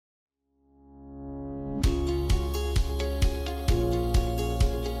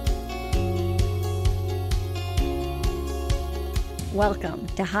Welcome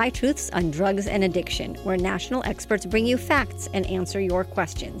to High Truths on Drugs and Addiction, where national experts bring you facts and answer your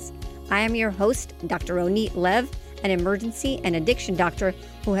questions. I am your host, Dr. Ronit Lev, an emergency and addiction doctor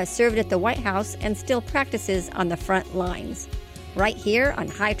who has served at the White House and still practices on the front lines. Right here on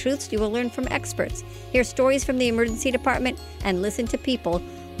High Truths, you will learn from experts, hear stories from the emergency department, and listen to people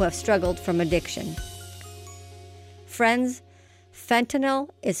who have struggled from addiction. Friends, fentanyl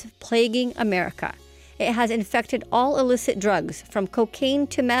is plaguing America. It has infected all illicit drugs, from cocaine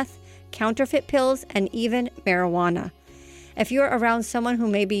to meth, counterfeit pills, and even marijuana. If you're around someone who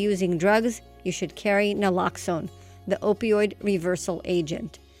may be using drugs, you should carry naloxone, the opioid reversal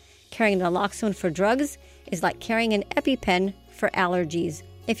agent. Carrying naloxone for drugs is like carrying an EpiPen for allergies.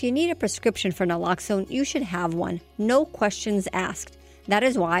 If you need a prescription for naloxone, you should have one, no questions asked. That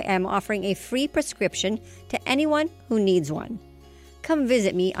is why I am offering a free prescription to anyone who needs one. Come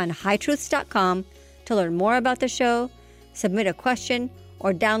visit me on hightruths.com to learn more about the show, submit a question,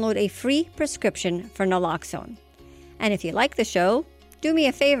 or download a free prescription for naloxone. And if you like the show, do me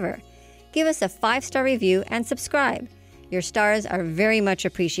a favor. Give us a 5-star review and subscribe. Your stars are very much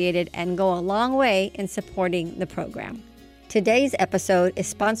appreciated and go a long way in supporting the program. Today's episode is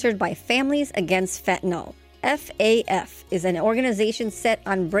sponsored by Families Against Fentanyl. FAF is an organization set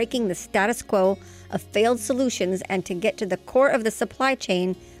on breaking the status quo of failed solutions and to get to the core of the supply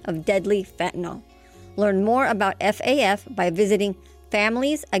chain of deadly fentanyl. Learn more about FAF by visiting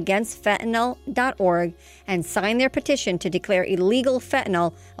familiesagainstfentanyl.org and sign their petition to declare illegal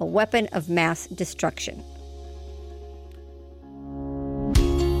fentanyl a weapon of mass destruction.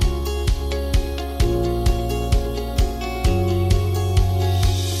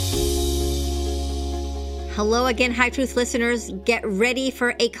 Hello again, High Truth listeners. Get ready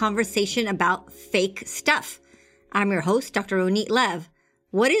for a conversation about fake stuff. I'm your host, Dr. Ronit Lev.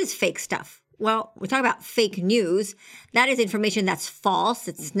 What is fake stuff? Well, we talk about fake news. That is information that's false.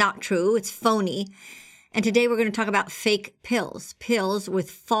 It's not true. It's phony. And today we're going to talk about fake pills. Pills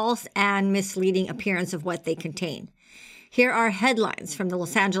with false and misleading appearance of what they contain. Here are headlines from the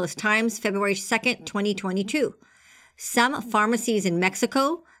Los Angeles Times, February 2nd, 2022. Some pharmacies in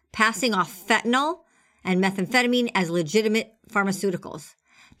Mexico passing off fentanyl and methamphetamine as legitimate pharmaceuticals.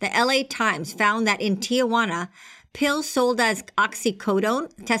 The LA Times found that in Tijuana, pills sold as oxycodone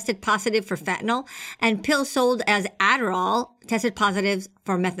tested positive for fentanyl, and pills sold as Adderall tested positive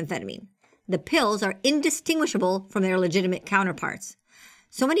for methamphetamine. The pills are indistinguishable from their legitimate counterparts.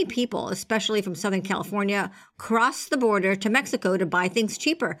 So many people, especially from Southern California, cross the border to Mexico to buy things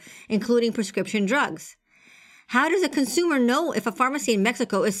cheaper, including prescription drugs. How does a consumer know if a pharmacy in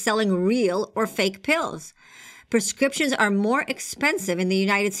Mexico is selling real or fake pills? Prescriptions are more expensive in the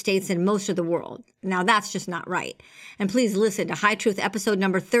United States than most of the world. Now, that's just not right. And please listen to High Truth episode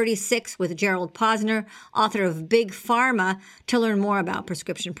number 36 with Gerald Posner, author of Big Pharma, to learn more about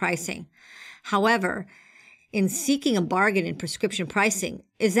prescription pricing. However, in seeking a bargain in prescription pricing,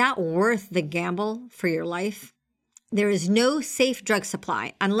 is that worth the gamble for your life? There is no safe drug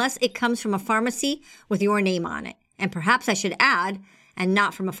supply unless it comes from a pharmacy with your name on it. And perhaps I should add, and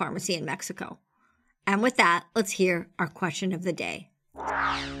not from a pharmacy in Mexico. And with that, let's hear our question of the day.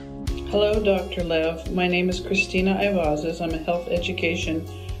 Hello, Dr. Lev. My name is Christina Ivazes. I'm a health education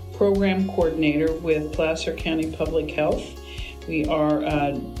program coordinator with Placer County Public Health. We are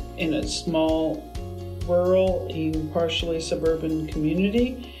in a small, rural, and partially suburban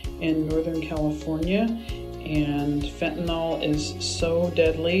community in Northern California. And fentanyl is so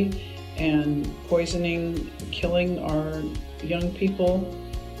deadly and poisoning, killing our young people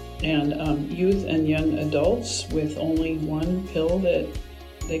and youth and young adults with only one pill that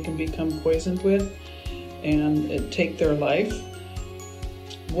they can become poisoned with and take their life.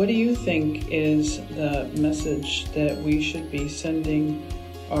 What do you think is the message that we should be sending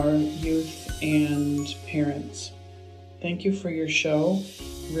our youth and parents? Thank you for your show.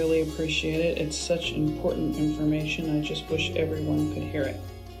 Really appreciate it. It's such important information. I just wish everyone could hear it.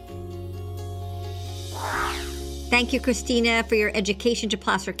 Thank you, Christina, for your education to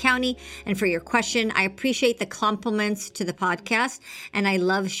Placer County and for your question. I appreciate the compliments to the podcast, and I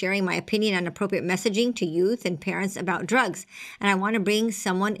love sharing my opinion on appropriate messaging to youth and parents about drugs. And I want to bring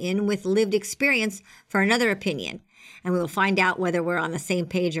someone in with lived experience for another opinion, and we will find out whether we're on the same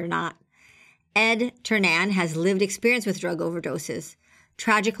page or not. Ed Ternan has lived experience with drug overdoses.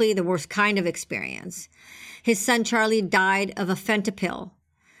 Tragically, the worst kind of experience. His son Charlie died of a fentanyl.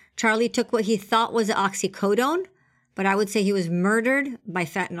 Charlie took what he thought was oxycodone, but I would say he was murdered by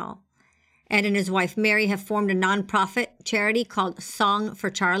fentanyl. Ed and his wife Mary have formed a nonprofit charity called Song for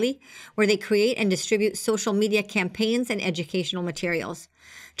Charlie, where they create and distribute social media campaigns and educational materials.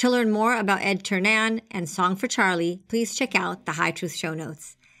 To learn more about Ed Ternan and Song for Charlie, please check out the High Truth show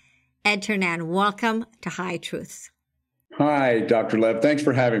notes. Ed Ternan, welcome to High Truths. Hi, Dr. Lev. Thanks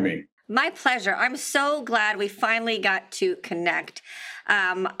for having me. My pleasure. I'm so glad we finally got to connect.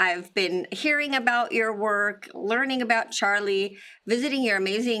 I've been hearing about your work, learning about Charlie, visiting your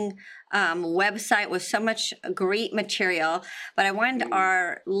amazing website with so much great material. But I wanted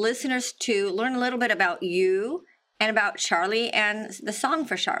our listeners to learn a little bit about you and about Charlie and the Song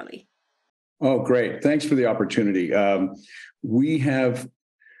for Charlie. Oh, great. Thanks for the opportunity. We have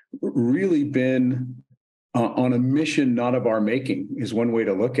really been on a mission not of our making is one way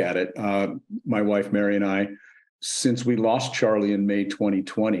to look at it. My wife, Mary, and I, since we lost Charlie in May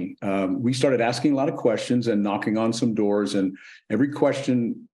 2020, we started asking a lot of questions and knocking on some doors. And every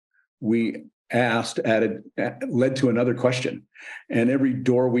question we asked led to another question. And every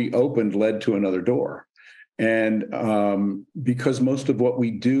door we opened led to another door. And because most of what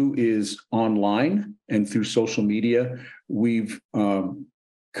we do is online and through social media, we've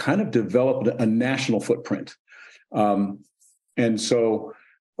kind of developed a national footprint. And so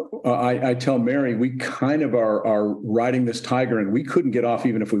I tell Mary, we kind of are riding this tiger and we couldn't get off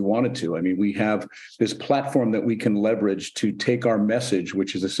even if we wanted to. I mean, we have this platform that we can leverage to take our message,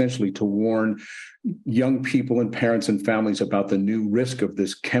 which is essentially to warn young people and parents and families about the new risk of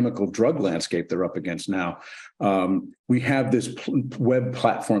this chemical drug landscape they're up against now. We have this web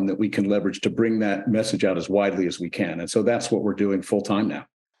platform that we can leverage to bring that message out as widely as we can. And so that's what we're doing full time now.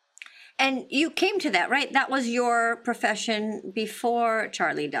 And you came to that, right? That was your profession before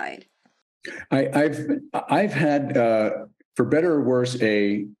Charlie died. I've had, for better or worse,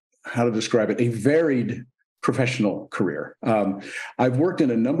 a varied professional career. I've worked in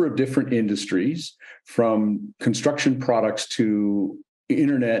a number of different industries, from construction products to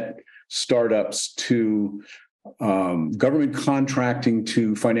internet startups to government contracting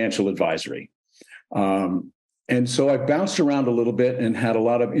to financial advisory. And so I bounced around a little bit and had a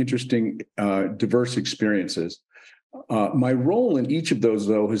lot of interesting, diverse experiences. My role in each of those,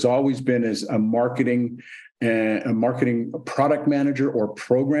 though, has always been as a marketing product manager or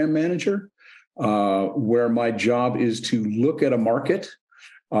program manager, where my job is to look at a market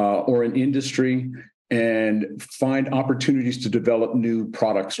or an industry and find opportunities to develop new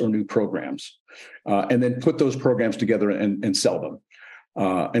products or new programs, and then put those programs together and sell them.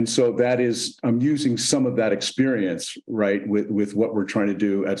 And so I'm using some of that experience, right, with what we're trying to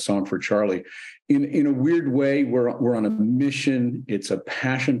do at Song for Charlie. In a weird way, we're on a mission. It's a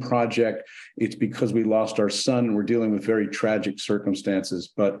passion project. It's because we lost our son and we're dealing with very tragic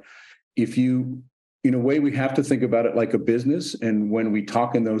circumstances. But in a way, we have to think about it like a business. And when we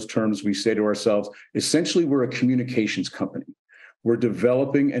talk in those terms, we say to ourselves, essentially, we're a communications company. We're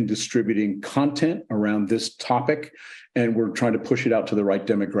developing and distributing content around this topic, and we're trying to push it out to the right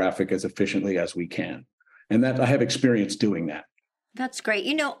demographic as efficiently as we can. And that I have experience doing that. That's great.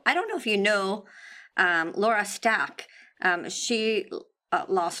 I don't know if you know Laura Stack. She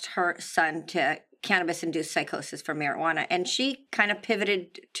lost her son to cannabis-induced psychosis from marijuana, and she kind of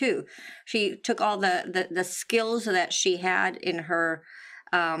pivoted too. She took all the skills that she had in her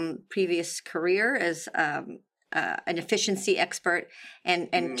previous career as an efficiency expert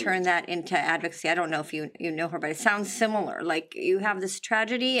and turn that into advocacy. I don't know if you know her, but it sounds similar. Like you have this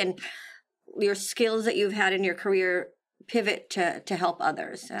tragedy and your skills that you've had in your career pivot to help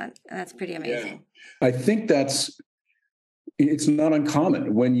others. That's pretty amazing. Yeah. I think it's not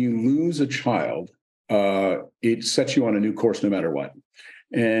uncommon. When you lose a child, it sets you on a new course no matter what.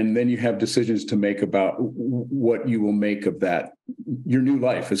 And then you have decisions to make about what you will make of that, your new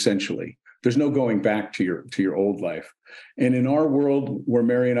life, essentially. There's no going back to your old life. And in our world, where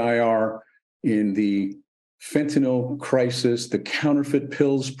Mary and I are, in the fentanyl crisis, the counterfeit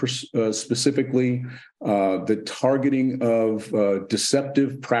pills specifically, the targeting of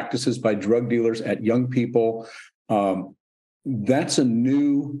deceptive practices by drug dealers at young people, that's a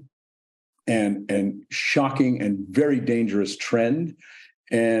new and shocking and very dangerous trend.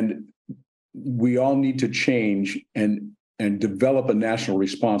 And we all need to change and develop a national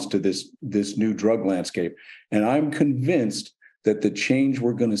response to this new drug landscape. And I'm convinced that the change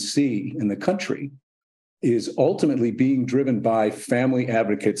we're going to see in the country is ultimately being driven by family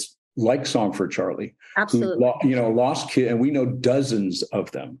advocates like Song for Charlie. Absolutely. Who, lost kids, and we know dozens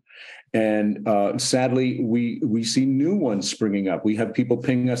of them. And sadly, we see new ones springing up. We have people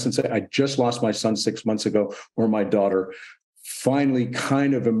pinging us and say, I just lost my son 6 months ago, or my daughter, finally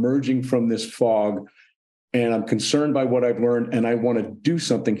kind of emerging from this fog and I'm concerned by what I've learned, and I want to do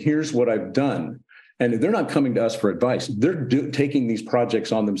something. Here's what I've done. And they're not coming to us for advice. They're taking these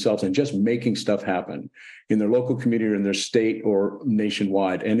projects on themselves and just making stuff happen in their local community or in their state or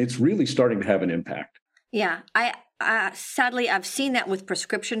nationwide. And it's really starting to have an impact. Yeah, I sadly I've seen that with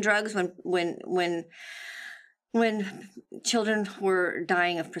prescription drugs when children were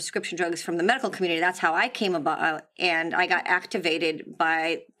dying of prescription drugs from the medical community. That's how I came about, and I got activated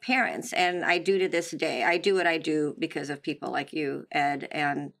by parents. And I do to this day. I do what I do because of people like you, Ed,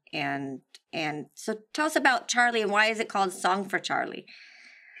 and so tell us about Charlie, and why is it called Song for Charlie?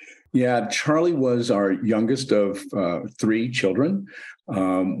 Yeah, Charlie was our youngest of 3 children.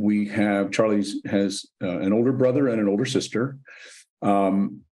 Charlie has an older brother and an older sister.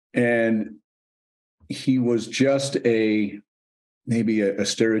 And he was just maybe a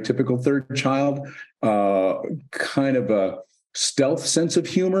stereotypical third child, kind of a stealth sense of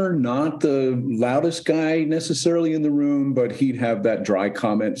humor, not the loudest guy necessarily in the room, but he'd have that dry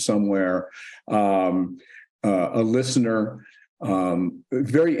comment somewhere. A listener,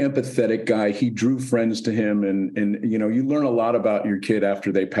 very empathetic guy. He drew friends to him, and you learn a lot about your kid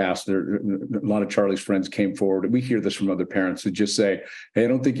after they pass. A lot of Charlie's friends came forward. We hear this from other parents who just say, "Hey, I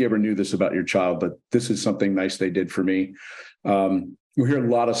don't think you ever knew this about your child, but this is something nice they did for me." We hear a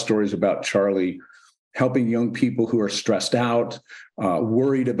lot of stories about Charlie helping young people who are stressed out,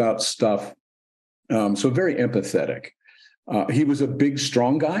 worried about stuff. So very empathetic. He was a big,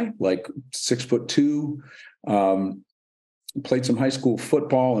 strong guy, like 6'2". Played some high school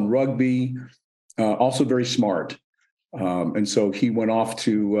football and rugby. Also very smart. And so he went off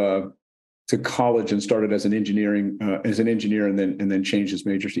to college and started as an engineer, and then changed his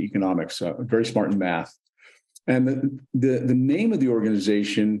major to economics. Very smart in math. And the name of the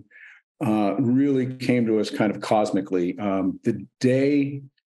organization really came to us kind of cosmically. The day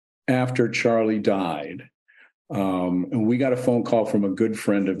after Charlie died, and we got a phone call from a good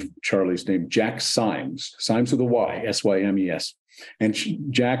friend of Charlie's named Jack Symes with a Y, Symes. And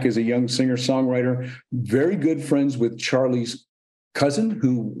Jack is a young singer-songwriter, very good friends with Charlie's cousin,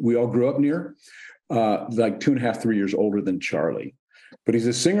 who we all grew up near, like 2.5, 3 years older than Charlie. But he's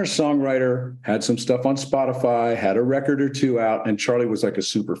a singer-songwriter, had some stuff on Spotify, had a record or 2 out, and Charlie was like a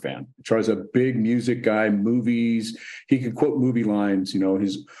super fan. Charlie's a big music guy, movies. He could quote movie lines.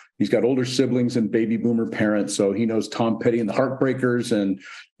 He's got older siblings and baby boomer parents, so he knows Tom Petty and the Heartbreakers, and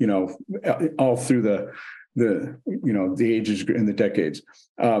all through the ages and the decades.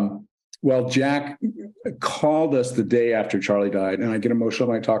 Well, Jack called us the day after Charlie died, and I get emotional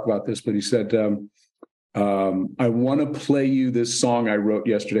when I talk about this, but he said, I want to play you this song I wrote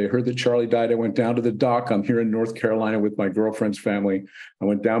yesterday. I heard that Charlie died. I went down to the dock. I'm here in North Carolina with my girlfriend's family. I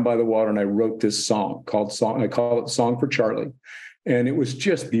went down by the water and I wrote this song I call it Song for Charlie. And it was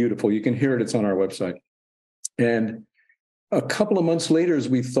just beautiful. You can hear it. It's on our website. And a couple of months later, as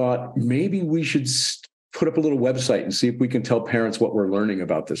we thought, maybe we should put up a little website and see if we can tell parents what we're learning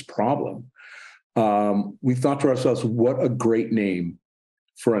about this problem. We thought to ourselves, what a great name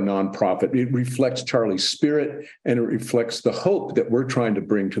for a nonprofit. It reflects Charlie's spirit, and it reflects the hope that we're trying to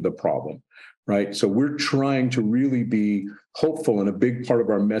bring to the problem, right? So we're trying to really be hopeful, and a big part of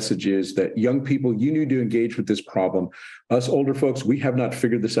our message is that young people, you need to engage with this problem. Us older folks, we have not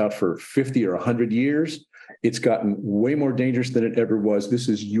figured this out for 50 or 100 years. It's gotten way more dangerous than it ever was. This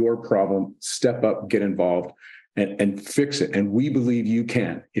is your problem. Step up, get involved, and fix it. And we believe you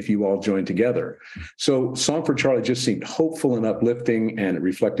can if you all join together. So Song for Charlie just seemed hopeful and uplifting, and it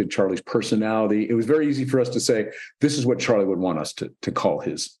reflected Charlie's personality. It was very easy for us to say, this is what Charlie would want us to call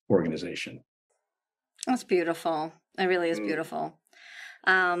his organization. That's beautiful. It really is beautiful.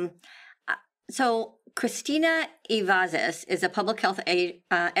 So Christina Ivazes is a public health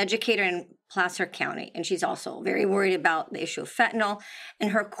educator in Placer County, and she's also very worried about the issue of fentanyl.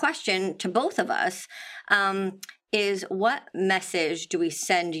 And her question to both of us is, what message do we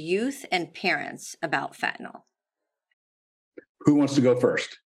send youth and parents about fentanyl? Who wants to go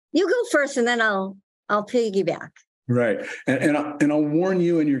first? You go first, and then I'll piggyback. Right. And I'll warn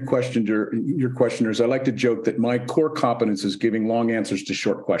you and your questioners, I like to joke that my core competence is giving long answers to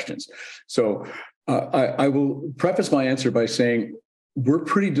short questions. So I will preface my answer by saying we're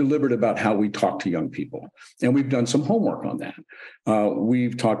pretty deliberate about how we talk to young people, and we've done some homework on that.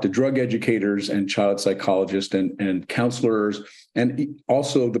 We've talked to drug educators and child psychologists and counselors, and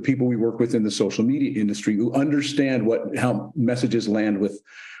also the people we work with in the social media industry who understand how messages land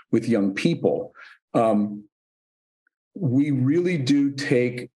with young people. We really do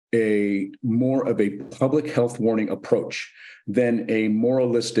take more of a public health warning approach than a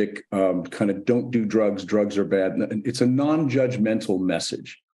moralistic kind of don't do drugs are bad. It's a non-judgmental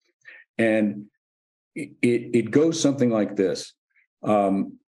message. And it goes something like this.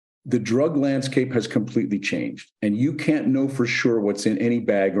 The drug landscape has completely changed, and you can't know for sure what's in any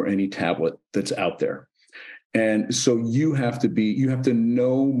bag or any tablet that's out there. And so you have to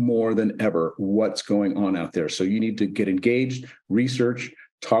know more than ever what's going on out there. So you need to get engaged, research,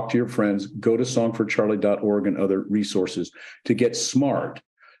 talk to your friends, go to songforcharlie.org and other resources to get smart.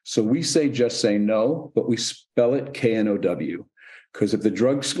 So we just say no, but we spell it KNOW. Because if the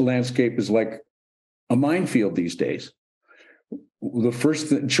drugs landscape is like a minefield these days, the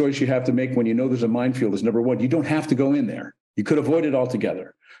first choice you have to make when you know there's a minefield is, number one, you don't have to go in there. You could avoid it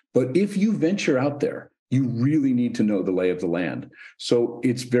altogether. But if you venture out there, you really need to know the lay of the land. So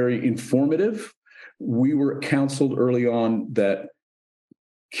it's very informative. We were counseled early on that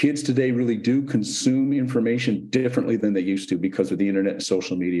kids today really do consume information differently than they used to because of the internet and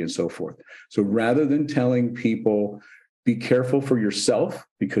social media and so forth. So rather than telling people, be careful for yourself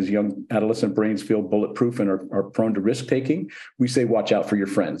because young adolescent brains feel bulletproof and are prone to risk taking, we say watch out for your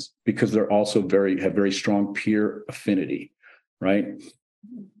friends because they're also have very strong peer affinity, right?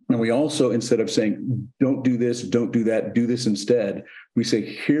 And we also, instead of saying, don't do this, don't do that, do this instead, we say,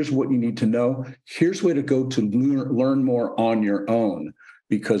 here's what you need to know. Here's where to go to learn more on your own.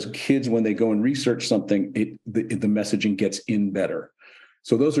 Because kids, when they go and research something, the messaging gets in better.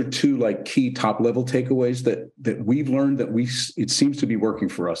 So those are two key top level takeaways that we've learned it seems to be working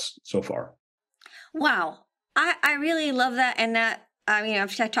for us so far. Wow. I really love that. And that, I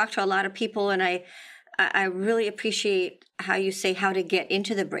talked to a lot of people, and I really appreciate how you say how to get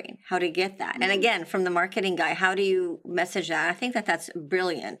into the brain, how to get that. And again, from the marketing guy, how do you message that? I think that's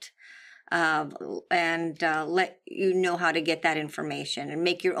brilliant. And let you know how to get that information and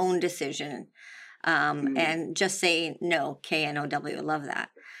make your own decision. And just say no, KNOW. I love that.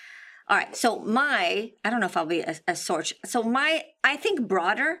 All right. So I don't know if I'll be a source. So I think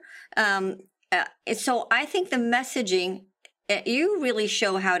broader. So I think the messaging, you really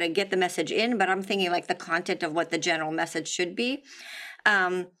show how to get the message in, but I'm thinking the content of what the general message should be.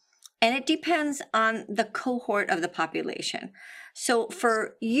 And it depends on the cohort of the population. So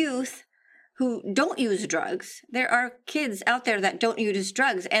for youth who don't use drugs, there are kids out there that don't use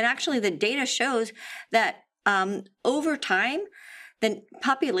drugs. And actually the data shows that over time, the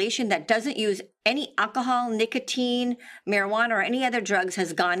population that doesn't use any alcohol, nicotine, marijuana, or any other drugs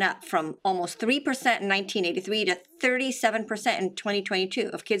has gone up from almost 3% in 1983 to 37% in 2022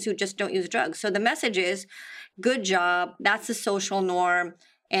 of kids who just don't use drugs. So the message is, good job, that's the social norm,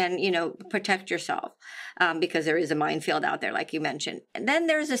 and, protect yourself because there is a minefield out there, like you mentioned. And then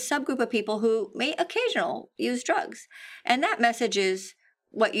there's a subgroup of people who may occasionally use drugs. And that message is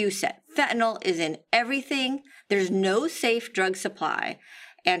what you said. Fentanyl is in everything. There's no safe drug supply.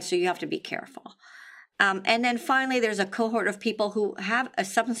 And so you have to be careful. And then finally, there's a cohort of people who have a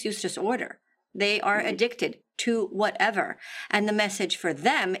substance use disorder. They are addicted to whatever. And the message for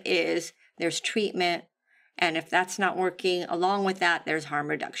them is there's treatment. And if that's not working, along with that, there's harm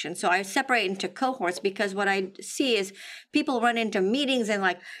reduction. So I separate into cohorts because what I see is people run into meetings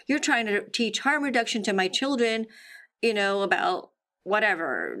and you're trying to teach harm reduction to my children, about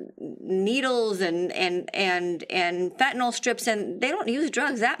whatever, needles and fentanyl strips, and they don't use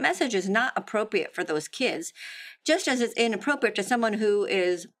drugs. That message is not appropriate for those kids, just as it's inappropriate to someone who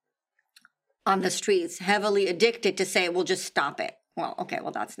is on the streets, heavily addicted, to say, well, just stop it. Well, okay,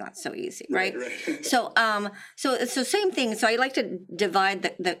 that's not so easy, right? Right. So same thing. So I like to divide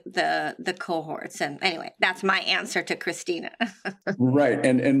the cohorts. And anyway, that's my answer to Christina. Right.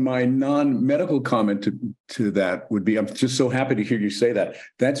 And my non-medical comment to that would be, I'm just so happy to hear you say that.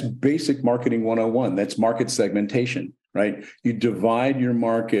 That's basic marketing 101. That's market segmentation, right? You divide your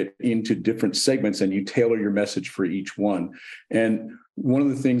market into different segments and you tailor your message for each one. And one of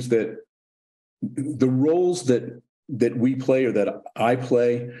the things that the roles that we play, or that I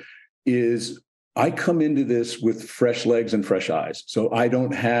play, is I come into this with fresh legs and fresh eyes. So I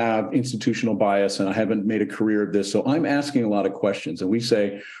don't have institutional bias and I haven't made a career of this. So I'm asking a lot of questions. And we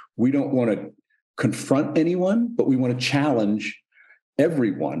say, we don't want to confront anyone, but we want to challenge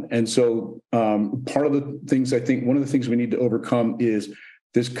everyone. And so part of the things, I think one of the things we need to overcome is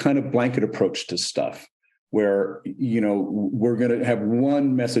this kind of blanket approach to stuff where, we're going to have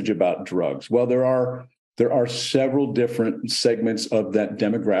one message about drugs. Well, there are several different segments of that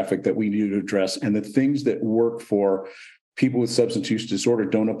demographic that we need to address. And the things that work for people with substance use disorder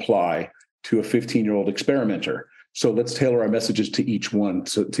don't apply to a 15-year-old experimenter. So let's tailor our messages to each one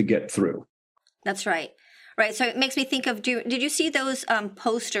to get through. That's right. Right. So it makes me think of, did you see those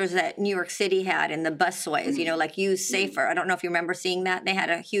posters that New York City had in the busways, like use safer? I don't know if you remember seeing that. They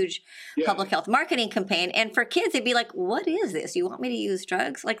had a huge public health marketing campaign. And for kids, they'd be like, what is this? You want me to use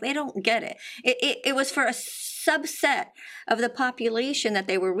drugs? Like, they don't get it. It was for a subset of the population that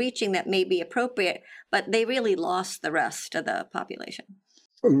they were reaching that may be appropriate, but they really lost the rest of the population.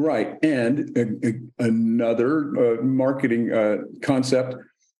 Right. And another marketing concept,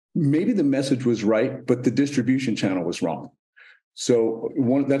 maybe the message was right, but the distribution channel was wrong. So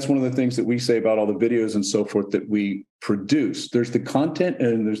that's one of the things that we say about all the videos and so forth that we produce. There's the content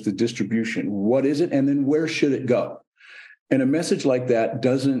and there's the distribution. What is it? And then where should it go? And a message like that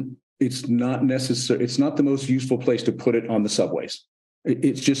it's not necessary. It's not the most useful place to put it on the subways.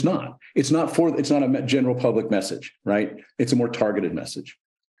 It's just not. It's not a general public message, right? It's a more targeted message.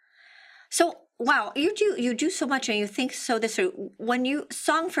 So, wow, you do so much, and you think so this through. When you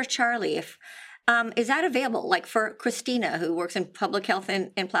Song for Charlie, is that available? Like for Christina, who works in public health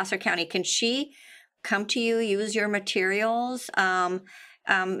in Placer County, can she come to you, use your materials? Do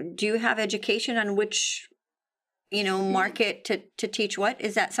you have education on which market to teach what?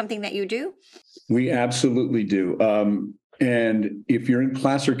 Is that something that you do? We absolutely do. And if you're in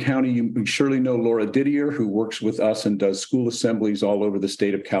Placer County, you surely know Laura Didier, who works with us and does school assemblies all over the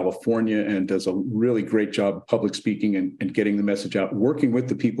state of California and does a really great job of public speaking and getting the message out, working with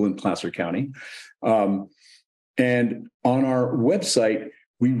the people in Placer County. And on our website,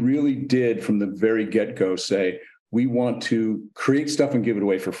 we really did from the very get-go say, we want to create stuff and give it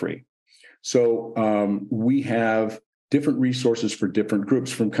away for free. So we have different resources for different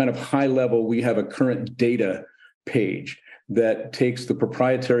groups. From kind of high level, we have a current data page that takes the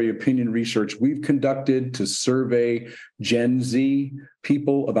proprietary opinion research we've conducted to survey Gen Z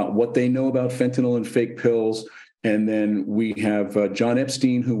people about what they know about fentanyl and fake pills. And then we have John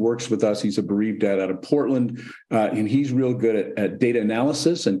Epstein, who works with us. He's a bereaved dad out of Portland, and he's real good at data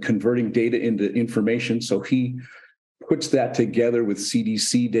analysis and converting data into information. So he puts that together with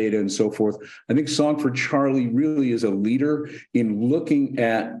CDC data and so forth. I think Song for Charlie really is a leader in looking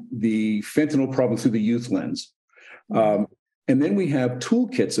at the fentanyl problem through the youth lens. And then we have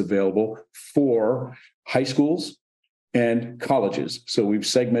toolkits available for high schools and colleges. So we've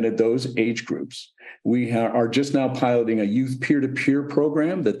segmented those age groups. We are just now piloting a youth peer-to-peer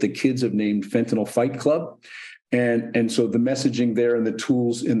program that the kids have named Fentanyl Fight Club. And so the messaging there and the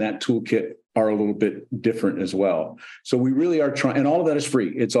tools in that toolkit are a little bit different as well. So we really are trying, and all of that is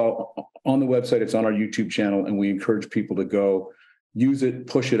free. It's all on the website. It's on our YouTube channel. And we encourage people to go use it,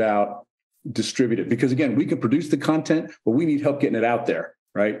 push it out, distribute it. Because again, we can produce the content, but we need help getting it out there,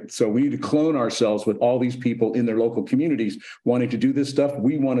 right? So we need to clone ourselves with all these people in their local communities wanting to do this stuff.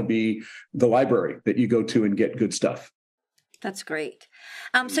 We want to be the library that you go to and get good stuff. That's great.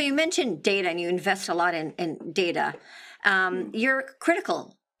 So you mentioned data, and you invest a lot in data. You're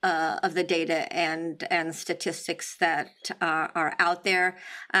critical of the data and statistics that are out there,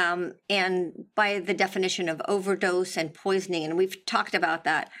 and by the definition of overdose and poisoning. And we've talked about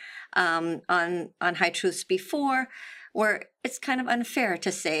that on High Truths before, where it's kind of unfair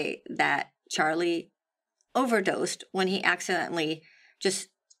to say that Charlie overdosed when he accidentally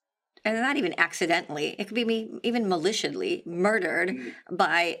and not even accidentally, it could be even maliciously murdered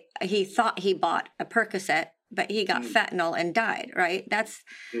by, he thought he bought a Percocet, but he got fentanyl and died, right? That's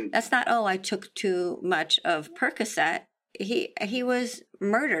not, I took too much of Percocet. He was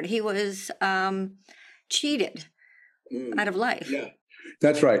murdered. He was cheated out of life. Yeah.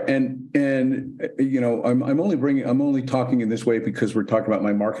 That's right. And I'm only talking in this way because we're talking about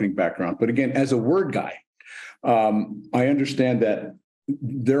my marketing background. But again, as a word guy, I understand that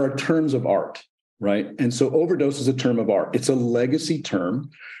there are terms of art, right? And so overdose is a term of art. It's a legacy term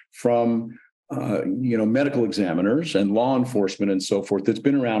from medical examiners and law enforcement and so forth that's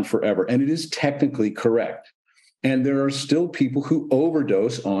been around forever. And it is technically correct. And there are still people who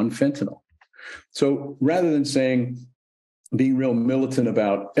overdose on fentanyl. So rather than being real militant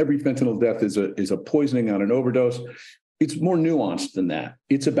about every fentanyl death is a poisoning on an overdose, it's more nuanced than that.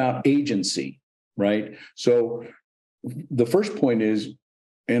 It's about agency, right? So the first point is,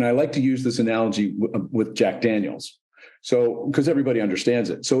 and I like to use this analogy with Jack Daniels. So, because everybody understands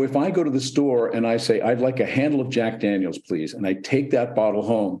it. So if I go to the store and I say, I'd like a handle of Jack Daniels, please, and I take that bottle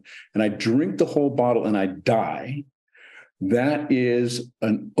home and I drink the whole bottle and I die, that is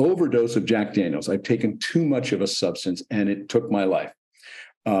an overdose of Jack Daniels. I've taken too much of a substance and it took my life.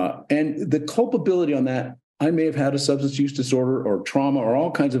 And the culpability on that, I may have had a substance use disorder or trauma or all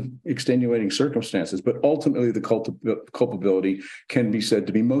kinds of extenuating circumstances, but ultimately the culpability can be said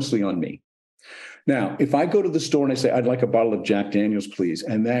to be mostly on me. Now, if I go to the store and I say, I'd like a bottle of Jack Daniels, please,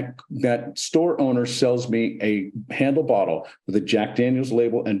 and that store owner sells me a handle bottle with a Jack Daniels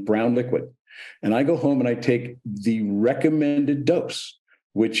label and brown liquid, and I go home and I take the recommended dose,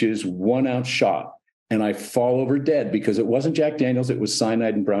 which is 1 ounce shot, and I fall over dead because it wasn't Jack Daniels, it was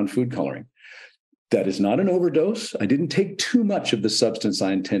cyanide and brown food coloring. That is not an overdose. I didn't take too much of the substance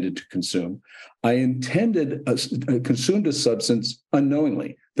I intended to consume. I consumed a substance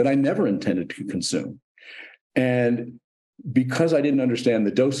unknowingly that I never intended to consume. And because I didn't understand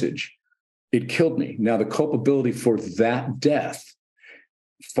the dosage, it killed me. Now, the culpability for that death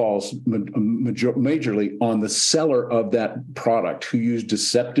falls majorly on the seller of that product who used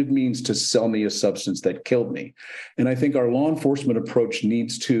deceptive means to sell me a substance that killed me. And I think our law enforcement approach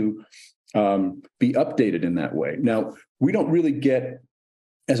needs to be updated in that way. Now, we don't really get,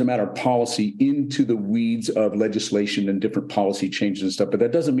 as a matter of policy, into the weeds of legislation and different policy changes and stuff, but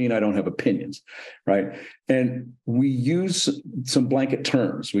that doesn't mean I don't have opinions, right? And we use some blanket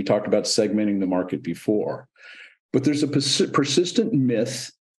terms. We talked about segmenting the market before, but there's a persistent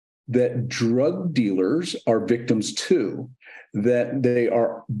myth that drug dealers are victims too, that they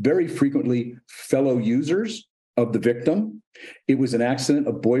are very frequently fellow users of the victim. It was an accident.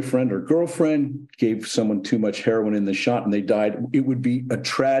 A boyfriend or girlfriend gave someone too much heroin in the shot and they died. It would be a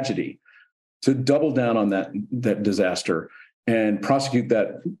tragedy to double down on that disaster and prosecute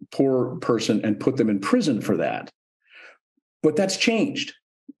that poor person and put them in prison for that. But that's changed.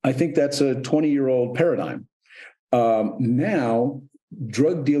 I think that's a 20-year-old paradigm. Now,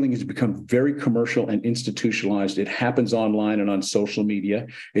 drug dealing has become very commercial and institutionalized. It happens online and on social media.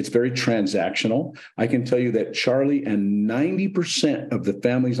 It's very transactional. I can tell you that Charlie and 90% of the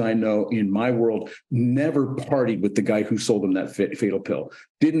families I know in my world never partied with the guy who sold them that fatal pill,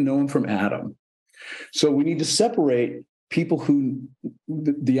 didn't know him from Adam. So we need to separate people who,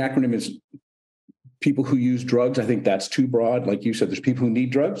 the acronym is people who use drugs. I think that's too broad. Like you said, there's people who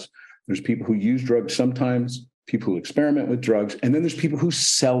need drugs. There's people who use drugs sometimes, people who experiment with drugs, and then there's people who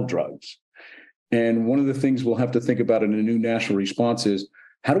sell drugs. And one of the things we'll have to think about in a new national response is,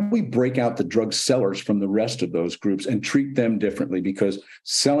 how do we break out the drug sellers from the rest of those groups and treat them differently? Because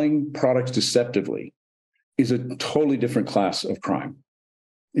selling products deceptively is a totally different class of crime,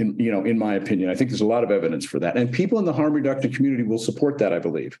 in my opinion. I think there's a lot of evidence for that. And people in the harm reduction community will support that, I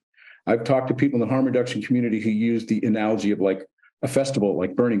believe. I've talked to people in the harm reduction community who use the analogy of like a festival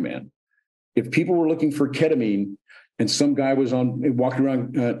like Burning Man. If people were looking for ketamine and some guy was walking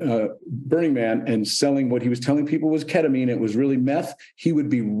around Burning Man and selling what he was telling people was ketamine, it was really meth, he would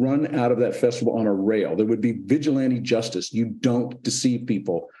be run out of that festival on a rail. There would be vigilante justice. You don't deceive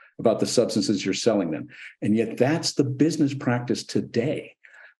people about the substances you're selling them. And yet that's the business practice today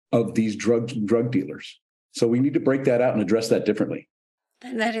of these drug dealers. So we need to break that out and address that differently.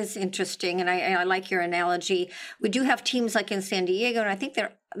 That is interesting, and I like your analogy. We do have teams like in San Diego, and I think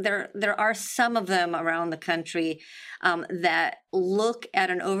there are some of them around the country that look at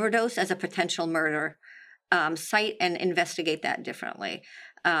an overdose as a potential murder site and investigate that differently.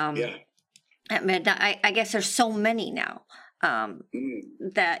 I mean, I guess there's so many now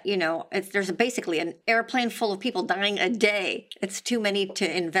that there's basically an airplane full of people dying a day. It's too many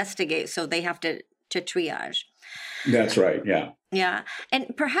to investigate, so they have to triage. That's right. Yeah. Yeah.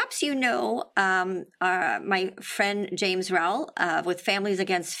 And perhaps my friend James Rowell with Families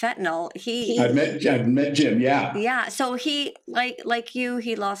Against Fentanyl, I've met Jim. Yeah. Yeah. So he, like you,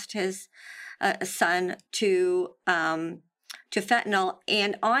 he lost his son to fentanyl,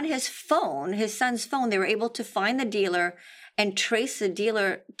 and on his son's phone, they were able to find the dealer and trace the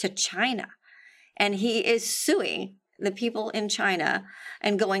dealer to China. And he is suing the people in China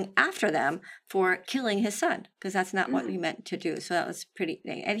and going after them for killing his son, because that's not what he meant to do. So that was pretty.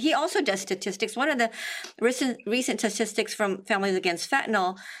 And he also does statistics. One of the recent statistics from Families Against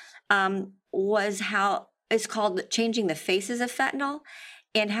Fentanyl was how it's called Changing the Faces of Fentanyl,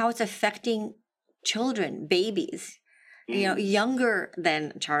 and how it's affecting children, babies, younger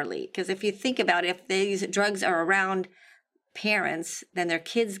than Charlie. Because if you think about it, if these drugs are around parents, then their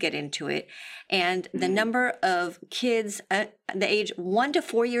kids get into it. And the number of kids at the age 1 to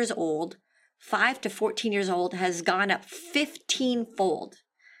 4 years old, 5 to 14 years old, has gone up 15-fold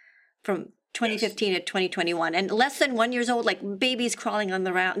from 2015 to 2021. And less than 1 year old, like babies crawling on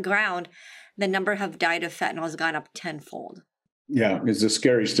the ground, the number have died of fentanyl has gone up 10-fold. Yeah, it's a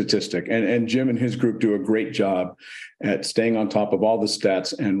scary statistic. And Jim and his group do a great job at staying on top of all the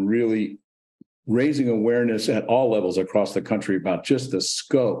stats and really raising awareness at all levels across the country about just the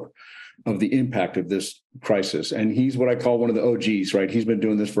scope of the impact of this crisis. And he's what I call one of the OGs, right? He's been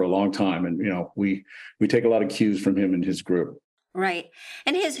doing this for a long time. And, we take a lot of cues from him and his group. Right.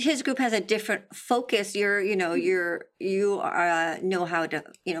 And his group has a different focus. You know how to,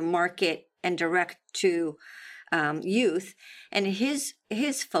 market and direct to youth. And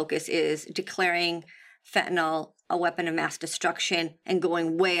his focus is declaring fentanyl a weapon of mass destruction and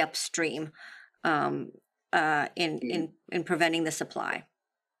going way upstream in preventing the supply.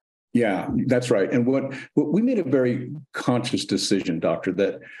 Yeah, that's right. And what we made a very conscious decision, Doctor,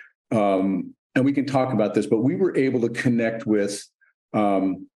 that and we can talk about this, but we were able to connect with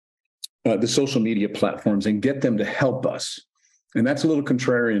the social media platforms and get them to help us. And that's a little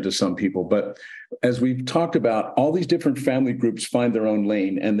contrarian to some people. But as we've talked about, all these different family groups find their own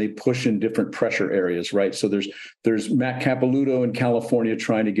lane and they push in different pressure areas, right? So there's Matt Capilouto in California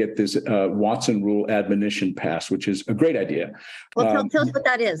trying to get this Watson rule admonition passed, which is a great idea. Well, tell us what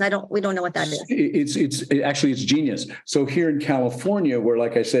that is. We don't know what that is. It's genius. So here in California, where,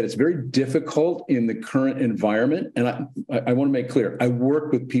 like I said, it's very difficult in the current environment. And I want to make clear, I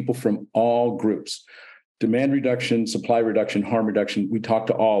work with people from all groups. Demand reduction, supply reduction, harm reduction. We talk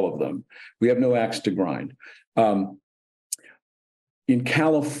to all of them. We have no axe to grind. In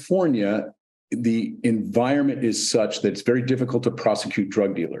California, the environment is such that it's very difficult to prosecute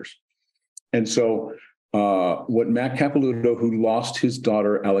drug dealers. And so what Matt Capilouto, who lost his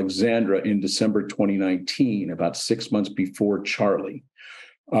daughter Alexandra in December 2019, about 6 months before Charlie,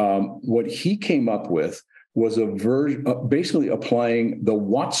 what he came up with was a version, basically applying the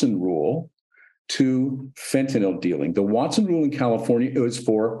Watson rule to fentanyl dealing. The Watson rule in California is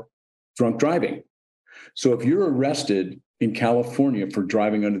for drunk driving. So if you're arrested in California for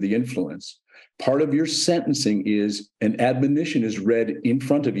driving under the influence, part of your sentencing is an admonition is read in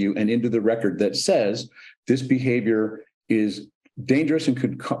front of you and into the record that says this behavior is dangerous and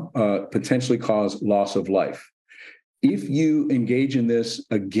could potentially cause loss of life. If you engage in this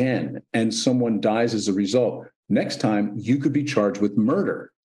again and someone dies as a result, next time you could be charged with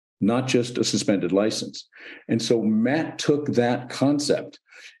murder, not just a suspended license. And so Matt took that concept,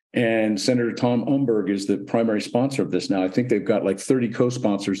 and Senator Tom Umberg is the primary sponsor of this now. I think they've got like 30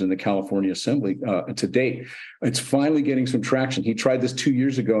 co-sponsors in the California Assembly to date. It's finally getting some traction. He tried this 2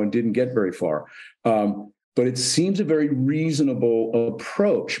 years ago and didn't get very far. But it seems a very reasonable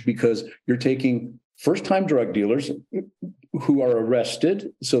approach because you're taking first-time drug dealers who are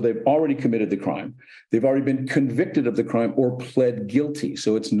arrested, so they've already committed the crime. They've already been convicted of the crime or pled guilty.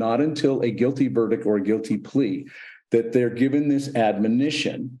 So it's not until a guilty verdict or a guilty plea that they're given this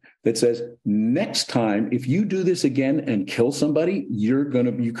admonition that says, next time, if you do this again and kill somebody,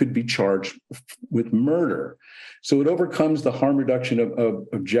 you could be charged with murder. So it overcomes the harm reduction of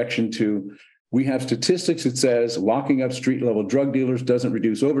objection to, we have statistics that says locking up street-level drug dealers doesn't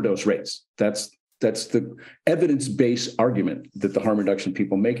reduce overdose rates. That's the evidence-based argument that the harm reduction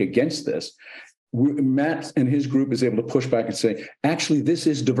people make against this. Matt and his group is able to push back and say, actually, this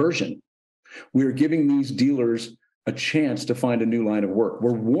is diversion. We're giving these dealers a chance to find a new line of work.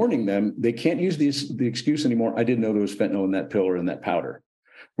 We're warning them they can't use the excuse anymore. I didn't know there was fentanyl in that pill or in that powder.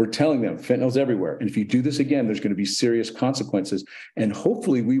 We're telling them fentanyl's everywhere. And if you do this again, there's going to be serious consequences. And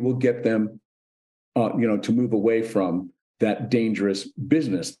hopefully we will get them to move away from that dangerous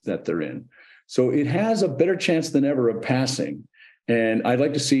business that they're in. So it has a better chance than ever of passing. And I'd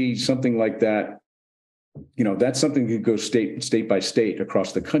like to see something like that. That's something that could go state by state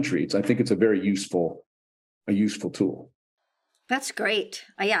across the country. I think it's a very useful tool. That's great.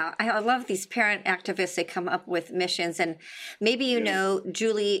 Yeah, I love these parent activists. They come up with missions, and maybe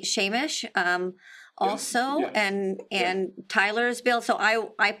Julie Shamish also, yeah. and Tyler's bill. So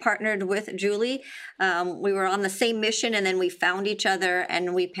I partnered with Julie. We were on the same mission, and then we found each other,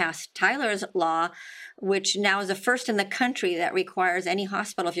 and we passed Tyler's law, which now is the first in the country that requires any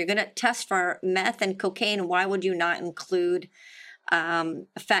hospital, if you're going to test for meth and cocaine, why would you not include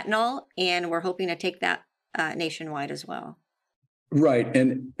fentanyl? And we're hoping to take that nationwide as well. Right.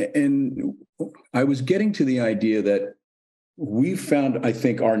 And I was getting to the idea that we found, I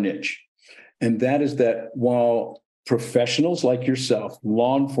think, our niche. And that is that while professionals like yourself,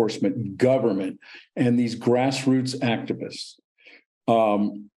 law enforcement, government, and these grassroots activists,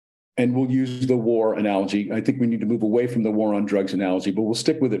 and we'll use the war analogy. I think we need to move away from the war on drugs analogy, but we'll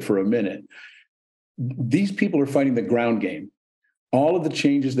stick with it for a minute. These people are fighting the ground game. All of the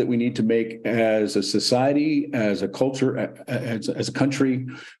changes that we need to make as a society, as a culture, as a country,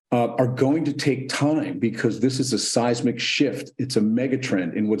 are going to take time because this is a seismic shift. It's a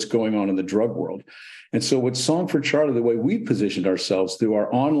megatrend in what's going on in the drug world. And so with Song for Charlie, the way we positioned ourselves through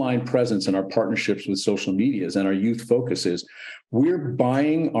our online presence and our partnerships with social medias and our youth focus is we're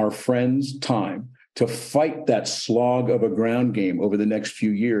buying our friends time to fight that slog of a ground game over the next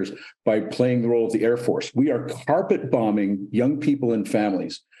few years by playing the role of the Air Force. We are carpet bombing young people and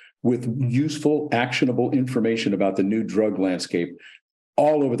families with useful, actionable information about the new drug landscape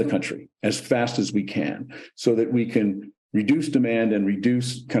all over the country as fast as we can, so that we can reduce demand and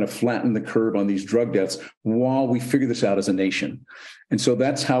kind of flatten the curve on these drug deaths while we figure this out as a nation. And so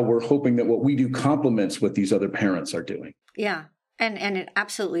that's how we're hoping that what we do complements what these other parents are doing. Yeah. And it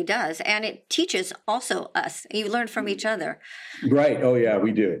absolutely does. And it teaches also us. You learn from each other. Right. Oh, yeah,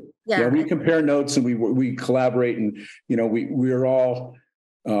 we do. Yeah, we compare notes and we collaborate, and, we're all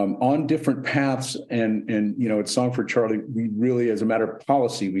on different paths. And at Song for Charlie, we really, as a matter of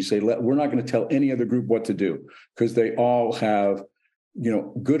policy, we say, we're not going to tell any other group what to do, because they all have,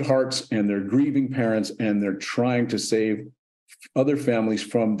 good hearts, and they're grieving parents, and they're trying to save other families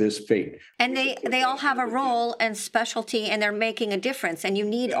from this fate. And they all have a role and specialty, and they're making a difference. And you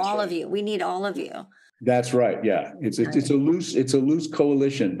need all of you. We need all of you. That's right. Yeah. It's a loose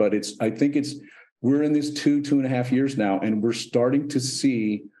coalition, but we're in this 2.5 years now, and we're starting to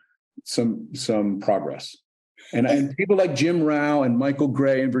see some progress. And people like Jim Rao and Michael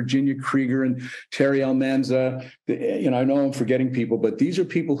Gray and Virginia Krieger and Terry Almanza, I know I'm forgetting people, but these are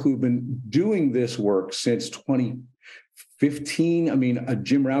people who've been doing this work since 2015. I mean,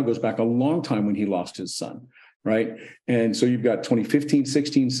 Jim Rao goes back a long time when he lost his son, right? And so you've got 2015,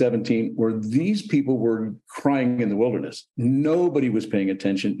 16, 17, where these people were crying in the wilderness. Nobody was paying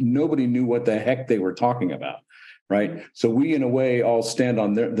attention. Nobody knew what the heck they were talking about, right? So we, in a way, all stand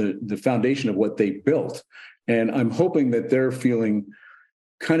on the foundation of what they built. And I'm hoping that they're feeling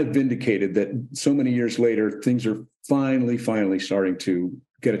kind of vindicated that so many years later, things are finally starting to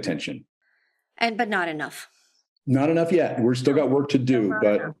get attention. But not enough. Not enough yet. We're still got work to do,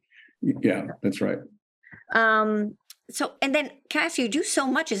 but yeah, that's right. So, and then can I ask you, do so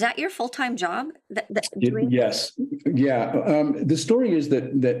much? Is that your full-time job? Yes. Yeah. The story is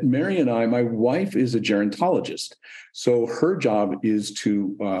that Mary and my wife is a gerontologist. So her job is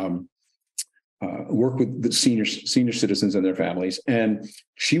to work with the senior citizens and their families. And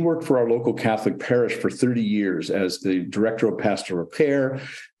she worked for our local Catholic parish for 30 years as the director of pastoral care.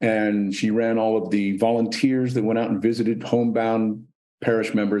 And she ran all of the volunteers that went out and visited homebound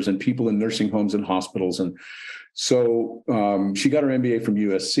parish members and people in nursing homes and hospitals. And so she got her MBA from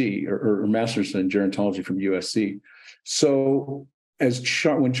USC, or master's in gerontology from USC. So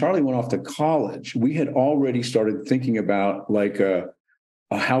when Charlie went off to college, we had already started thinking about like a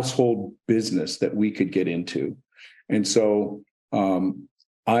household business that we could get into. And so we formed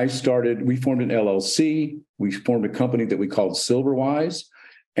an LLC. We formed a company that we called Silverwise.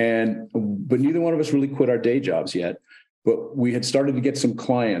 But neither one of us really quit our day jobs yet. But we had started to get some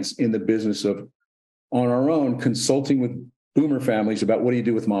clients in the business of, on our own, consulting with boomer families about what do you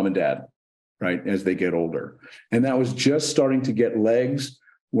do with mom and dad, right, as they get older. And that was just starting to get legs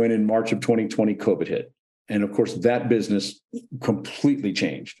when in March of 2020, COVID hit. And of course, that business completely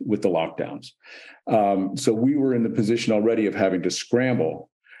changed with the lockdowns. So we were in the position already of having to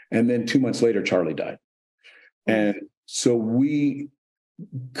scramble. And then 2 months later, Charlie died. And so we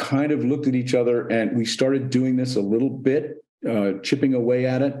kind of looked at each other, and we started doing this a little bit, chipping away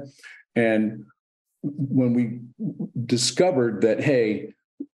at it. And when we discovered that, hey,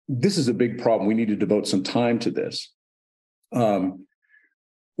 this is a big problem, we need to devote some time to this,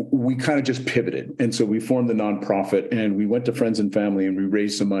 we kind of just pivoted. And so we formed the nonprofit, and we went to friends and family, and we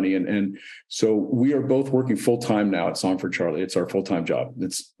raised some money. And so we are both working full-time now at Song for Charlie. It's our full-time job.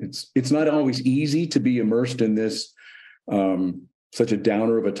 It's not always easy to be immersed in this, such a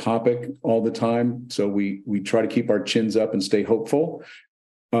downer of a topic all the time. So we try to keep our chins up and stay hopeful.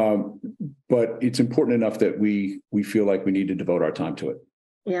 But it's important enough that we feel like we need to devote our time to it.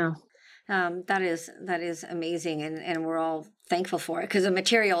 Yeah. That is amazing. And we're all thankful for it, because the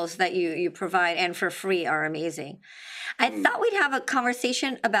materials that you provide and for free are amazing. I thought we'd have a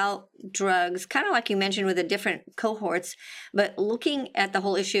conversation about drugs, kind of like you mentioned with the different cohorts, but looking at the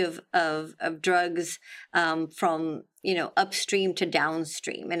whole issue of drugs from upstream to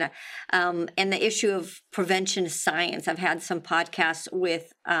downstream, and the issue of prevention science. I've had some podcasts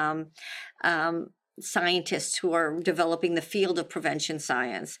with scientists who are developing the field of prevention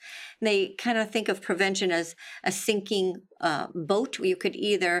science. They kind of think of prevention as a sinking boat, where you could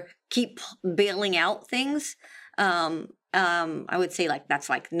either keep bailing out things. I would say that's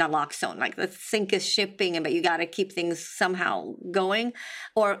like naloxone, like the sink is shipping, but you got to keep things somehow going,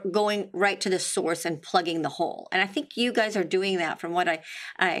 or going right to the source and plugging the hole. And I think you guys are doing that from what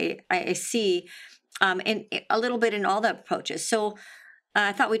I see, and a little bit in all the approaches. So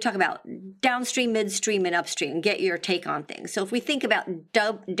I thought we'd talk about downstream, midstream, and upstream, get your take on things. So if we think about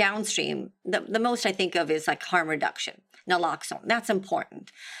downstream, the most I think of is like harm reduction, naloxone. That's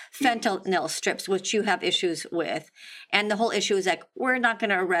important. Fentanyl strips, which you have issues with. And the whole issue is like, we're not going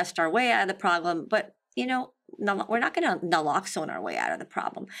to arrest our way out of the problem, but, we're not going to naloxone our way out of the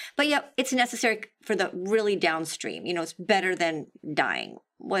problem. But yeah, it's necessary for the really downstream. It's better than dying.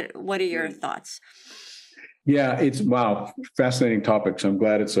 What are your thoughts? Yeah, it's fascinating topics. I'm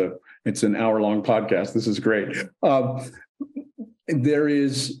glad it's an hour-long podcast. This is great. There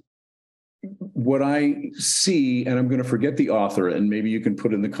is what I see, and I'm going to forget the author, and maybe you can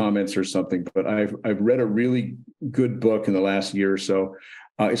put in the comments or something. But I've read a really good book in the last year or so.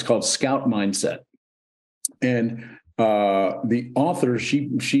 It's called Scout Mindset, and the author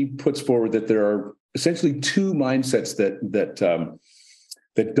she puts forward that there are essentially two mindsets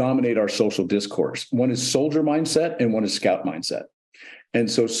that dominate our social discourse. One is soldier mindset and one is scout mindset. And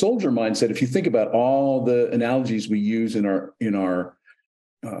so soldier mindset, if you think about all the analogies we use in our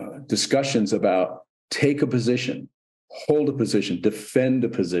discussions about take a position, hold a position, defend a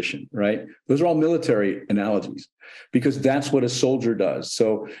position, right? Those are all military analogies because that's what a soldier does.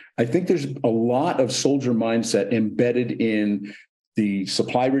 So I think there's a lot of soldier mindset embedded in the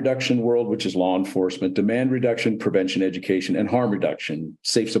supply reduction world, which is law enforcement, demand reduction, prevention, education, and harm reduction,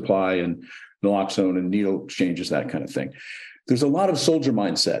 safe supply and naloxone and needle exchanges, that kind of thing. There's a lot of soldier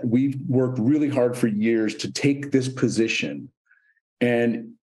mindset. We've worked really hard for years to take this position.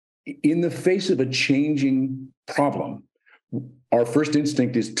 And in the face of a changing problem, our first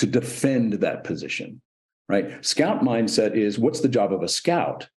instinct is to defend that position, right? Scout mindset is, what's the job of a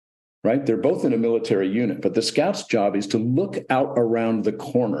scout? Right? They're both in a military unit, but the scout's job is to look out around the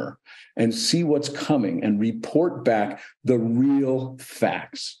corner and see what's coming and report back the real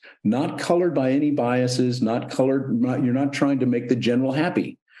facts, not colored by any biases, you're not trying to make the general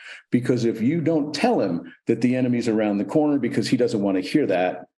happy. Because if you don't tell him that the enemy's around the corner because he doesn't want to hear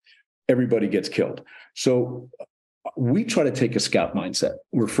that, everybody gets killed. So we try to take a scout mindset.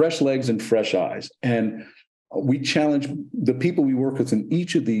 We're fresh legs and fresh eyes. And we challenge the people we work with in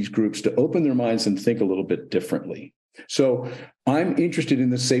each of these groups to open their minds and think a little bit differently. So I'm interested in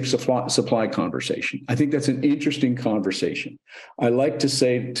the safe supply conversation. I think that's an interesting conversation. I like to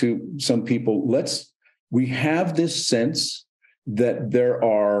say to some people, we have this sense that there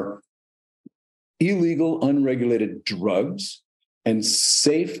are illegal, unregulated drugs and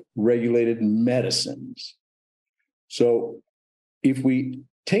safe, regulated medicines. So if we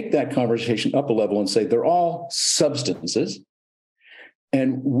take that conversation up a level and say they're all substances,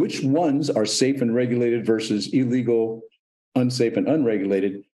 and which ones are safe and regulated versus illegal, unsafe, and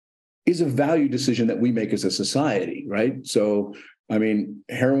unregulated is a value decision that we make as a society, right? So, I mean,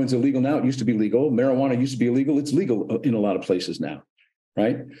 heroin's illegal now. It used to be legal. Marijuana used to be illegal. It's legal in a lot of places now,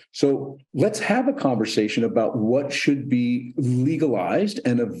 right? So let's have a conversation about what should be legalized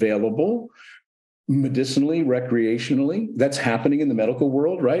and available medicinally, recreationally. That's happening in the medical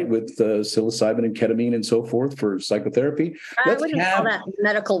world, right? With psilocybin and ketamine and so forth for psychotherapy. I wouldn't call that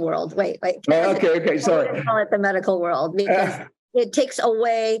medical world. Wait. Okay. Sorry. I wouldn't call it the medical world because it takes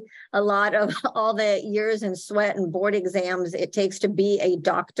away a lot of all the years and sweat and board exams it takes to be a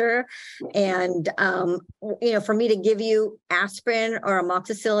doctor. And, for me to give you aspirin or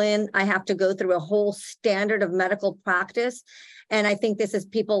amoxicillin, I have to go through a whole standard of medical practice. And I think this is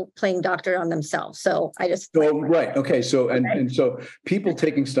people playing doctor on themselves. So I just right. Okay. So and so people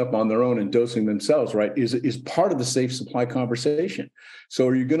taking stuff on their own and dosing themselves, right, is part of the safe supply conversation. So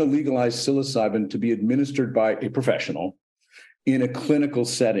are you going to legalize psilocybin to be administered by a professional in a clinical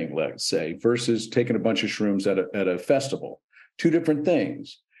setting, let's say, versus taking a bunch of shrooms at a festival? Two different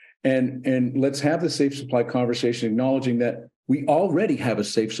things. And let's have the safe supply conversation, acknowledging that we already have a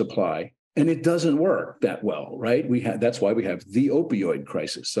safe supply. And it doesn't work that well, right? That's why we have the opioid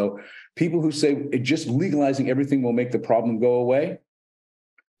crisis. So people who say just legalizing everything will make the problem go away,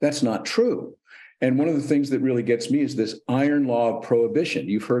 that's not true. And one of the things that really gets me is this iron law of prohibition.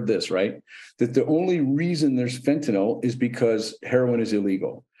 You've heard this, right? That the only reason there's fentanyl is because heroin is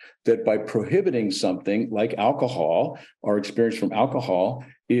illegal. That by prohibiting something like alcohol, our experience from alcohol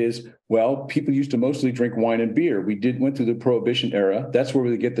is, well, people used to mostly drink wine and beer. We went through the Prohibition era. That's where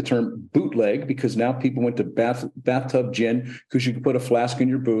we get the term bootleg, because now people went to bathtub gin because you could put a flask in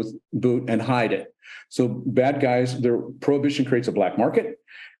your boot and hide it. So bad guys, their Prohibition creates a black market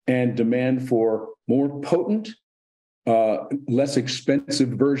and demand for more potent, less expensive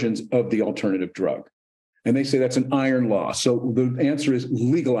versions of the alternative drug. And they say that's an iron law. So the answer is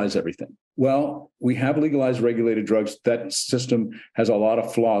legalize everything. Well, we have legalized regulated drugs. That system has a lot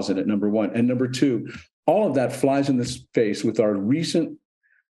of flaws in it, number one. And number two, all of that flies in the face with our recent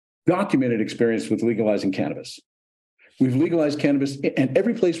documented experience with legalizing cannabis. We've legalized cannabis, and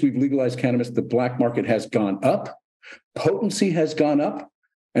every place we've legalized cannabis, the black market has gone up, potency has gone up,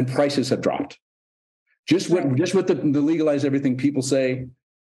 and prices have dropped. Just what the legalize everything people say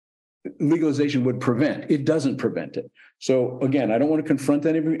legalization would prevent. It doesn't prevent it. So again, I don't want to confront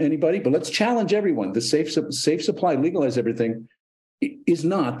anybody, but let's challenge everyone. The safe supply, legalize everything is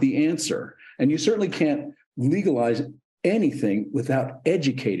not the answer. And you certainly can't legalize anything without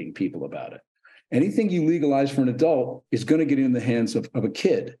educating people about it. Anything you legalize for an adult is going to get in the hands of a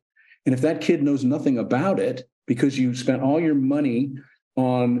kid. And if that kid knows nothing about it because you spent all your money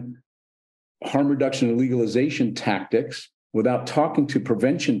on harm reduction and legalization tactics without talking to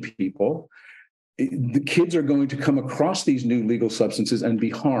prevention people, the kids are going to come across these new legal substances and be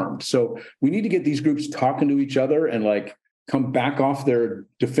harmed. So we need to get these groups talking to each other and like come back off their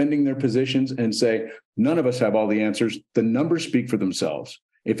defending their positions and say, none of us have all the answers. The numbers speak for themselves.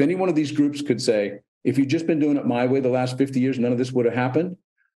 If any one of these groups could say, if you'd just been doing it my way the last 50 years, none of this would have happened,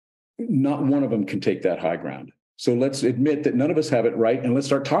 not one of them can take that high ground. So let's admit that none of us have it right, and let's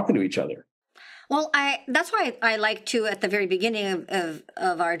start talking to each other. Well, that's why I like to, at the very beginning of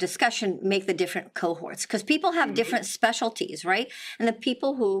our discussion, make the different cohorts, because people have different specialties, right? And the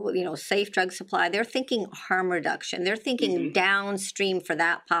people who, safe drug supply, they're thinking harm reduction. They're thinking downstream for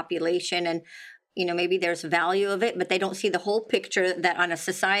that population. And, maybe there's value of it, but they don't see the whole picture that on a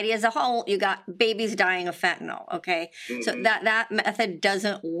society as a whole, you got babies dying of fentanyl, okay? So that method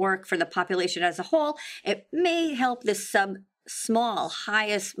doesn't work for the population as a whole. It may help this small,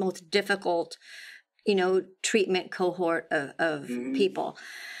 highest, most difficult, treatment cohort of people.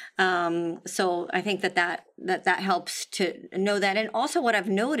 So I think that helps to know that. And also what I've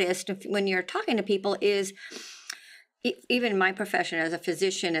noticed when you're talking to people is, even in my profession as a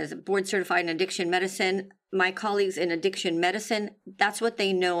physician, as a board certified in addiction medicine, my colleagues in addiction medicine, that's what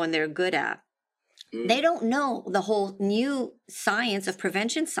they know and they're good at. They don't know the whole new science of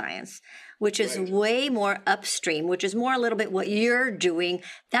prevention science, which is way more upstream, which is more a little bit what you're doing.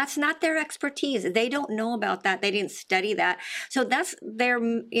 That's not their expertise. They don't know about that. They didn't study that. So that's their,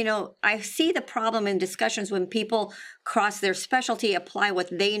 I see the problem in discussions when people cross their specialty, apply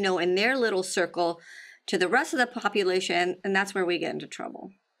what they know in their little circle to the rest of the population, and that's where we get into trouble.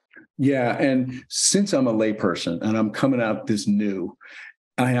 Yeah, and since I'm a layperson and I'm coming out this new,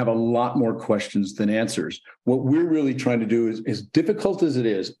 I have a lot more questions than answers. What we're really trying to do is, as difficult as it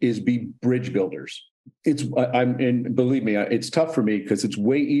is be bridge builders. And believe me, it's tough for me because it's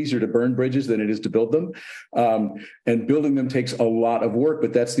way easier to burn bridges than it is to build them. And building them takes a lot of work,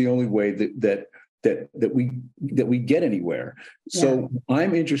 but that's the only way that we get anywhere. So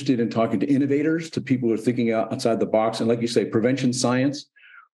I'm interested in talking to innovators, to people who are thinking outside the box. And like you say, prevention science.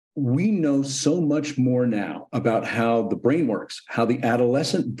 We know so much more now about how the brain works, how the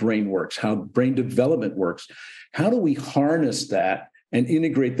adolescent brain works, how brain development works. How do we harness that and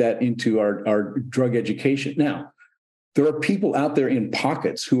integrate that into our drug education? Now, there are people out there in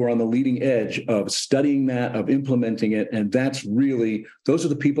pockets who are on the leading edge of studying that, of implementing it. And those are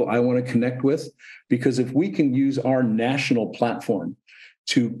the people I want to connect with, because if we can use our national platform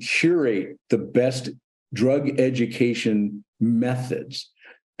to curate the best drug education methods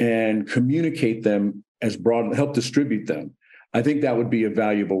and communicate them as broad, help distribute them, I think that would be a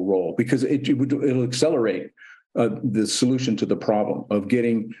valuable role, because it'll accelerate the solution to the problem of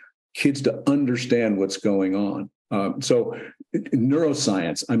getting kids to understand what's going on. So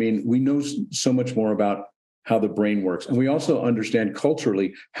neuroscience, we know so much more about how the brain works. And we also understand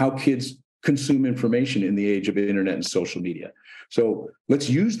culturally how kids consume information in the age of internet and social media. So let's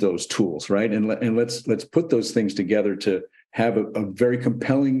use those tools, right? And let's put those things together to have a very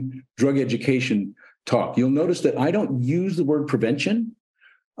compelling drug education talk. You'll notice that I don't use the word prevention.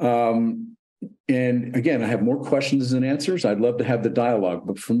 And again, I have more questions than answers. I'd love to have the dialogue,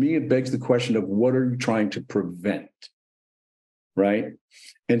 but for me, it begs the question of what are you trying to prevent, right?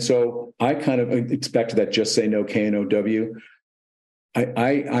 And so I kind of expect that just say no, KNOW.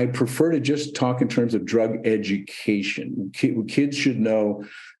 I prefer to just talk in terms of drug education. Kids should know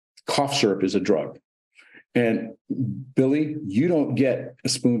cough syrup is a drug. And Billy, you don't get a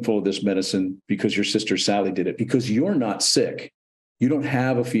spoonful of this medicine because your sister Sally did it, because you're not sick. You don't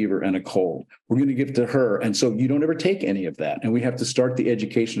have a fever and a cold. We're going to give it to her. And so you don't ever take any of that. And we have to start the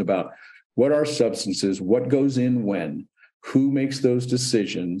education about what are substances, what goes in when, who makes those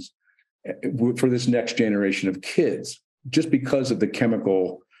decisions for this next generation of kids, just because of the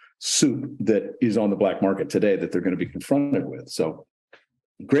chemical soup that is on the black market today that they're going to be confronted with. So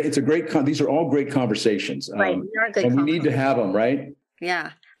great. It's a great, these are all great conversations. Right. And we need to have them, right?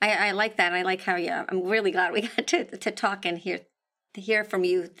 Yeah. I like that. I like how, I'm really glad we got to talk and hear hear from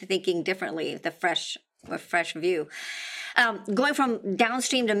you thinking differently, a fresh view. Going from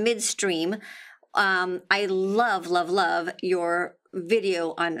downstream to midstream, I love your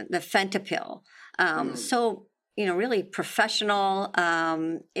video on the Fentanyl. So, really professional.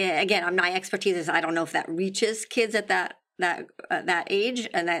 Again, my expertise is I don't know if that reaches kids at that age,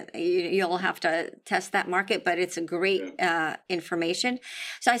 and that you'll have to test that market, but it's a great information.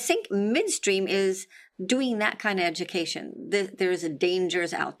 So I think midstream is doing that kind of education. There's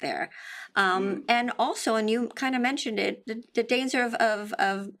dangers out there. And also, and you kind of mentioned it, the danger of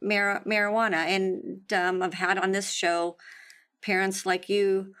marijuana. And I've had on this show parents like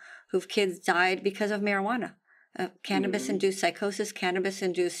you whose kids died because of marijuana. Cannabis-induced psychosis,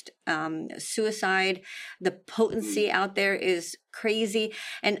 cannabis-induced suicide. The potency out there is crazy.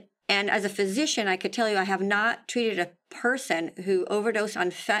 And as a physician, I could tell you I have not treated a person who overdosed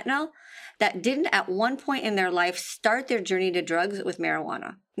on fentanyl that didn't at one point in their life start their journey to drugs with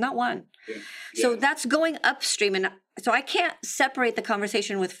marijuana. Not one. Yeah. So that's going upstream. And so I can't separate the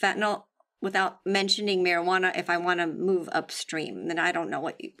conversation with fentanyl without mentioning marijuana if I want to move upstream. Then I don't know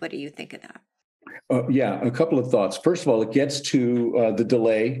what do you think of that? A couple of thoughts. First of all, it gets to the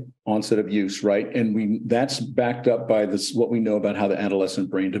delay onset of use, right? And that's backed up by what we know about how the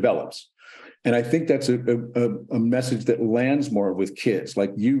adolescent brain develops. And I think that's a message that lands more with kids.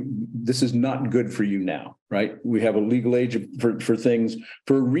 Like this is not good for you now, right? We have a legal age for things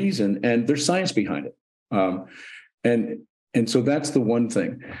for a reason, and there's science behind it. And so that's the one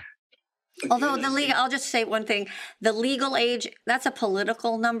thing. Although I'll just say one thing. The legal age, that's a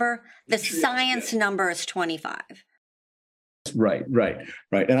political number. The science number is 25. Right.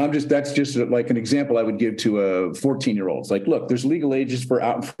 And that's just like an example I would give to a 14-year-old. It's like, look, there's legal ages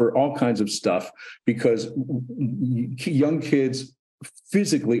for all kinds of stuff because young kids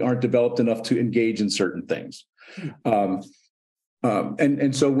physically aren't developed enough to engage in certain things.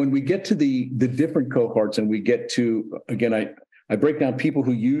 And so when we get to the different cohorts and we get to, again, I break down people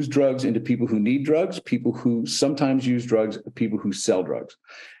who use drugs into people who need drugs, people who sometimes use drugs, people who sell drugs.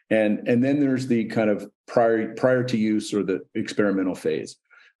 And then there's the kind of prior to use or the experimental phase.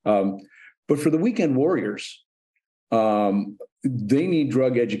 But for the weekend warriors, they need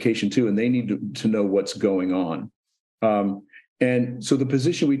drug education too, and they need to know what's going on. And so the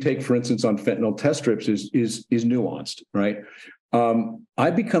position we take, for instance, on fentanyl test strips is nuanced, right?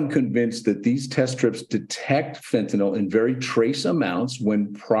 I've become convinced that these test strips detect fentanyl in very trace amounts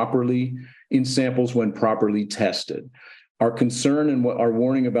when properly tested. Our concern and our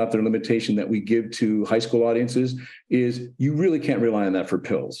warning about their limitation that we give to high school audiences is you really can't rely on that for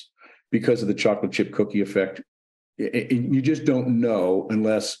pills because of the chocolate chip cookie effect. You just don't know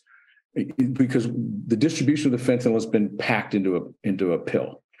because the distribution of the fentanyl has been packed into a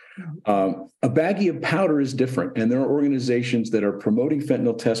pill. A baggie of powder is different, and there are organizations that are promoting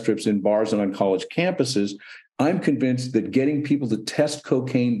fentanyl test strips in bars and on college campuses. I'm convinced that getting people to test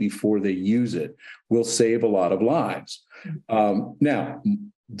cocaine before they use it will save a lot of lives. Now,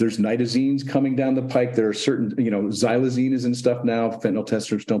 there's nitazines coming down the pike. There are certain, xylazine is and stuff now. Fentanyl test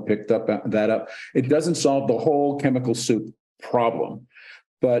strips don't pick that up. It doesn't solve the whole chemical soup problem,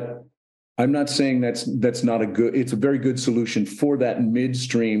 but I'm not saying that's not it's a very good solution for that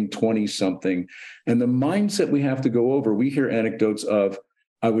midstream 20-something. And the mindset we have to go over, we hear anecdotes of,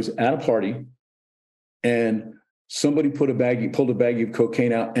 I was at a party and somebody pulled a baggie of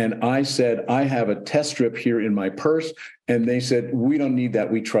cocaine out, and I said, I have a test strip here in my purse. And they said, we don't need that.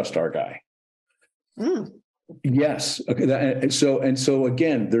 We trust our guy. Yes. Okay. So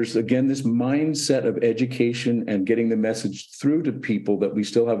again, there's this mindset of education and getting the message through to people that we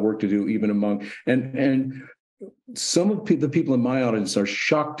still have work to do, even among, and some of the people in my audience are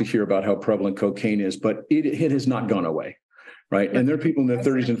shocked to hear about how prevalent cocaine is, but it has not gone away. Right. And there are people in their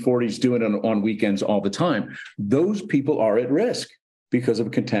 30s and 40s doing it on weekends all the time. Those people are at risk because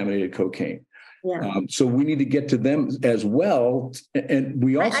of contaminated cococane. Yeah. So we need to get to them as well. And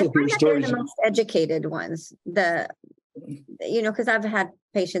we also hear stories. They're the most educated ones, because I've had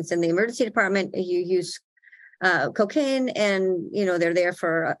patients in the emergency department who use cocaine and, they're there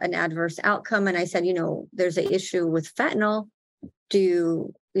for an adverse outcome. And I said, there's an issue with fentanyl.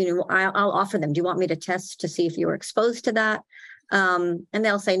 I'll offer them. Do you want me to test to see if you were exposed to that? And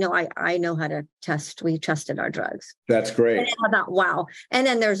they'll say, no, I know how to test. We tested our drugs. That's great. And I thought, wow. And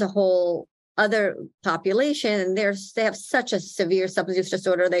then there's a whole other population, and they have such a severe substance use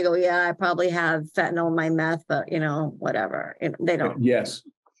disorder. They go, yeah, I probably have fentanyl in my meth, but whatever. They don't. Yes.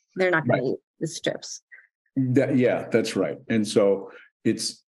 They're not going to eat the strips. That's right. And so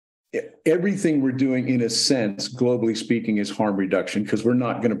it's everything we're doing, in a sense, globally speaking, is harm reduction, because we're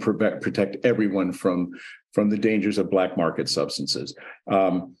not going to protect everyone from from the dangers of black market substances.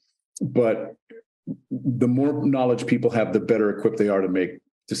 But the more knowledge people have, the better equipped they are to make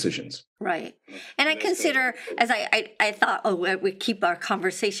decisions. Right. And I consider, as I thought, we keep our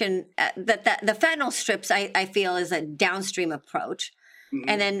conversation, that the fentanyl strips, I feel, is a downstream approach. Mm-hmm.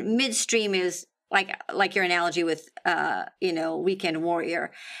 And then midstream is like your analogy with, Weekend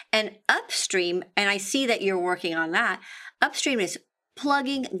Warrior. And upstream, and I see that you're working on that, upstream is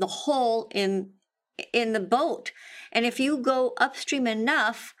plugging the hole in the boat. And if you go upstream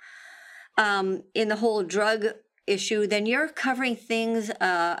enough in the whole drug issue, then you're covering things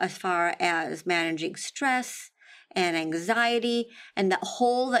as far as managing stress and anxiety and that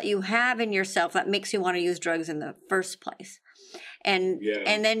hole that you have in yourself that makes you want to use drugs in the first place. And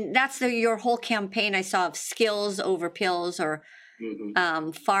then that's your whole campaign I saw of skills over pills, or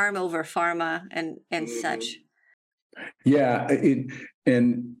farm over pharma and such. Yeah.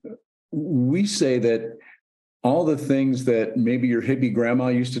 And we say that all the things that maybe your hippie grandma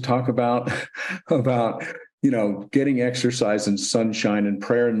used to talk about getting exercise and sunshine and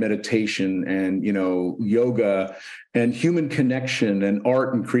prayer and meditation and, yoga and human connection and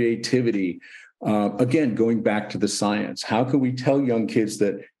art and creativity. Again, going back to the science, how can we tell young kids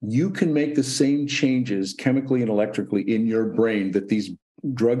that you can make the same changes chemically and electrically in your brain that these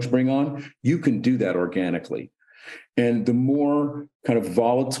drugs bring on? You can do that organically. And the more kind of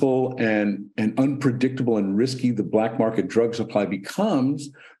volatile and unpredictable and risky the black market drug supply becomes,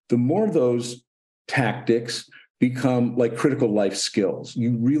 the more those tactics become like critical life skills.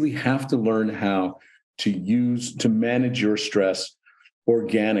 You really have to learn how to manage your stress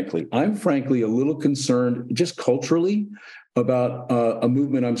organically. I'm frankly a little concerned just culturally about a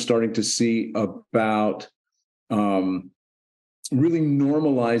movement I'm starting to see about really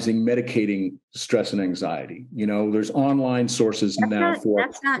normalizing medicating stress and anxiety. There's online sources that's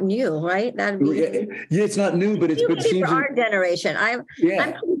not new, right? It's not new, but it seems for our generation. I'm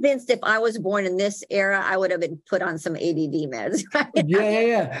convinced if I was born in this era, I would have been put on some ADD meds.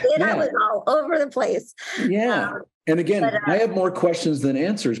 Right? I was all over the place. And again, I have more questions than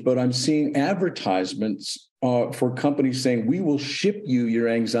answers, but I'm seeing advertisements for companies saying, we will ship you your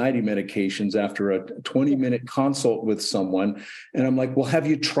anxiety medications after a 20-minute consult with someone. And I'm like, well, have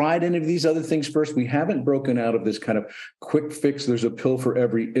you tried any of these other things first? We haven't broken out of this kind of quick fix, there's a pill for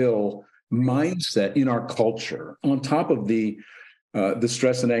every ill mindset in our culture, on top of the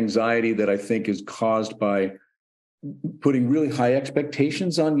stress and anxiety that I think is caused by putting really high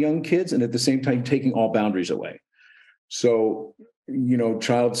expectations on young kids and at the same time taking all boundaries away. So,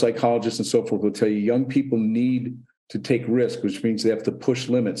 child psychologists and so forth will tell you young people need to take risk, which means they have to push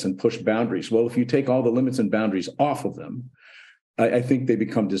limits and push boundaries. Well, if you take all the limits and boundaries off of them, I think they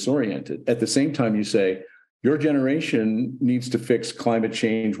become disoriented. At the same time, you say, your generation needs to fix climate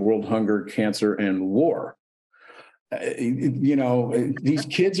change, world hunger, cancer, and war. These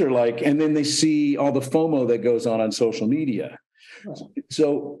kids are like, and then they see all the FOMO that goes on social media.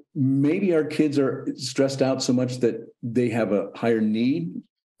 So maybe our kids are stressed out so much that they have a higher need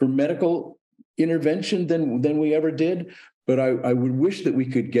for medical intervention than we ever did. But I would wish that we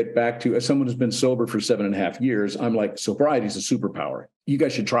could get back to, as someone who's been sober for 7.5 years, I'm like, sobriety is a superpower. You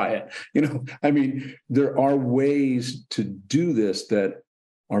guys should try it. There are ways to do this that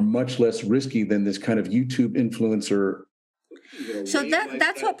are much less risky than this kind of YouTube influencer. So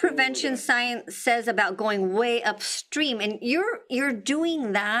that's what prevention science says about going way upstream, and you're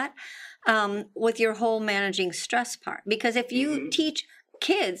doing that with your whole managing stress part. Because if you teach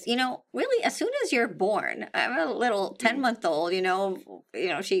kids, really as soon as you're born, I'm a little 10-month-old,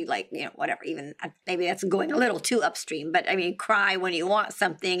 she whatever, even maybe that's going a little too upstream, but cry when you want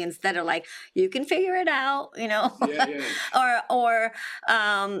something instead of like, you can figure it out, or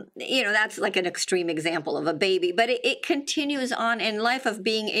that's like an extreme example of a baby, but it continues on in life of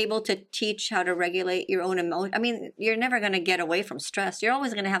being able to teach how to regulate your own emotion. You're never going to get away from stress. You're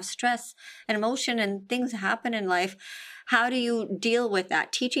always going to have stress and emotion and things happen in life. How do you deal with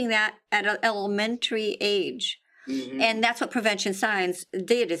that? Teaching that at an elementary age. Mm-hmm. And that's what prevention science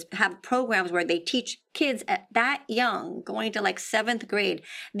did, is have programs where they teach kids at that young, going to like 7th grade,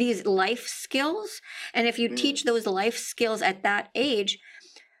 these life skills. And if you teach those life skills at that age,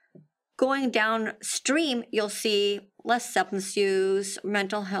 going downstream, you'll see less substance use,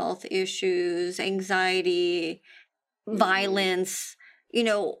 mental health issues, anxiety, violence,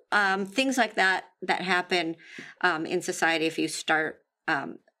 things like that happen in society if you start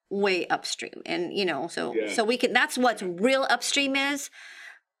way upstream. And, so we can, that's what real upstream is.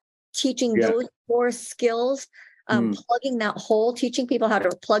 Teaching those 4 skills, plugging that hole, teaching people how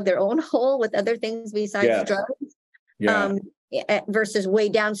to plug their own hole with other things besides drugs. versus way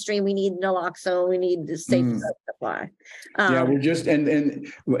downstream, we need naloxone, we need the safe drug supply. We're just,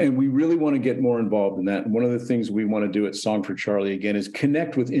 and we really want to get more involved in that. And one of the things we want to do at Song for Charlie, again, is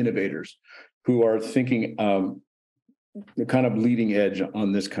connect with innovators who are thinking the kind of leading edge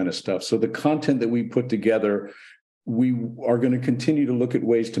on this kind of stuff. So the content that we put together, we are going to continue to look at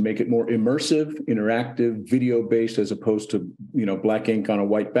ways to make it more immersive, interactive, video-based, as opposed to, black ink on a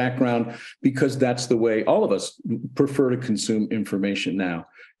white background, because that's the way all of us prefer to consume information now.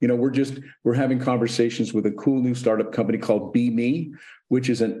 We're having conversations with a cool new startup company called Be Me, which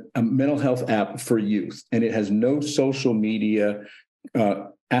is a mental health app for youth, and it has no social media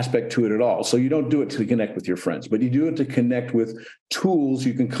aspect to it at all. So you don't do it to connect with your friends, but you do it to connect with tools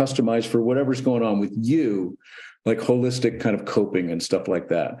you can customize for whatever's going on with you, like holistic kind of coping and stuff like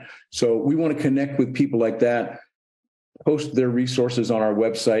that. So we want to connect with people like that, post their resources on our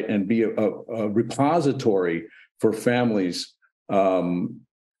website, and be a repository for families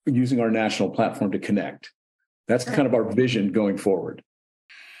using our national platform to connect. That's kind of our vision going forward.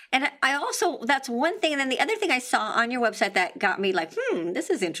 And I also, that's one thing. And then the other thing I saw on your website that got me like, this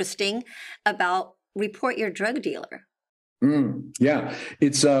is interesting, about report your drug dealer. Yeah,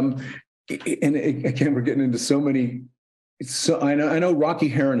 it's, and again, we're getting into so many. So I know Rocky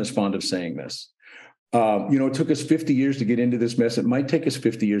Heron is fond of saying this. It took us 50 years to get into this mess. It might take us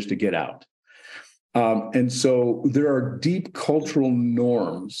 50 years to get out. And so there are deep cultural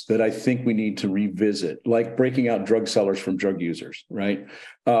norms that I think we need to revisit, like breaking out drug sellers from drug users, right?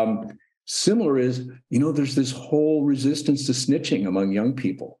 Similar is, there's this whole resistance to snitching among young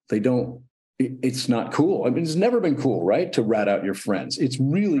people. It's not cool. I mean, it's never been cool, right? To rat out your friends.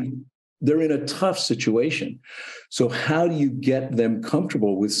 They're in a tough situation. So how do you get them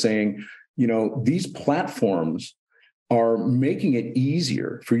comfortable with saying, these platforms are making it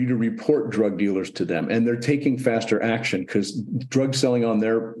easier for you to report drug dealers to them, and they're taking faster action because drug selling on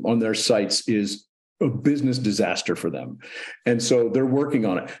their sites is a business disaster for them. And so they're working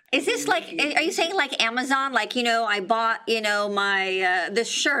on it. Is this like, are you saying like Amazon? Like, I bought, my, this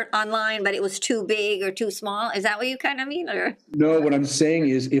shirt online, but it was too big or too small. Is that what you kind of mean? Or? No, what I'm saying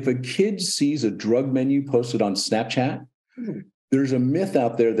is if a kid sees a drug menu posted on Snapchat, there's a myth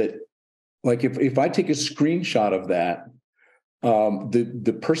out there that, like, if I take a screenshot of that,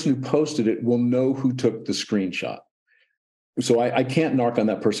 the person who posted it will know who took the screenshot. So I can't narc on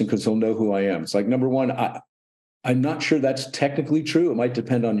that person because he'll know who I am. It's like, number one, I'm not sure that's technically true. It might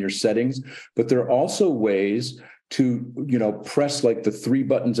depend on your settings, but there are also ways to, press like the 3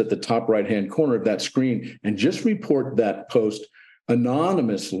 buttons at the top right-hand corner of that screen and just report that post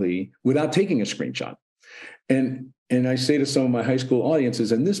anonymously without taking a screenshot. And I say to some of my high school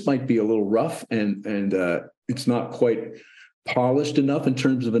audiences, and this might be a little rough and it's not quite polished enough in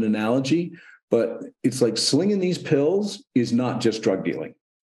terms of an analogy, but it's like slinging these pills is not just drug dealing.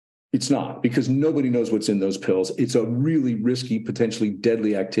 It's not, because nobody knows what's in those pills. It's a really risky, potentially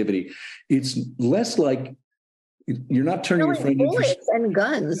deadly activity. It's less like you're not turning your friend into bullets and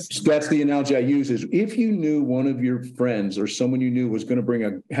guns. That's the analogy I use, is if you knew one of your friends or someone you knew was going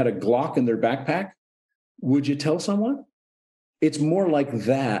to had a Glock in their backpack, would you tell someone? It's more like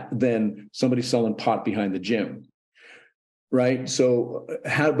that than somebody selling pot behind the gym. Right. So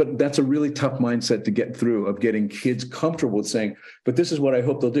but that's a really tough mindset to get through, of getting kids comfortable with saying, but this is what I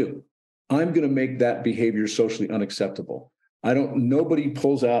hope they'll do. I'm going to make that behavior socially unacceptable. Nobody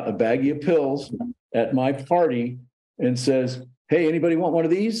pulls out a baggie of pills at my party and says, hey, anybody want one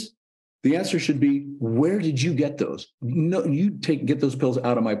of these? The answer should be, where did you get those? No, get those pills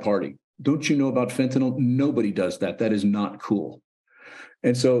out of my party. Don't you know about fentanyl? Nobody does that. That is not cool.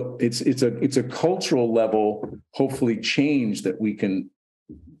 And so it's a cultural level, hopefully, change that we can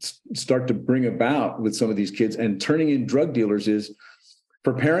start to bring about with some of these kids. And turning in drug dealers is,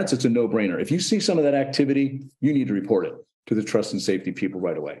 for parents, it's a no-brainer. If you see some of that activity, you need to report it to the trust and safety people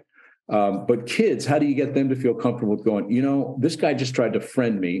right away. But kids, how do you get them to feel comfortable with going, this guy just tried to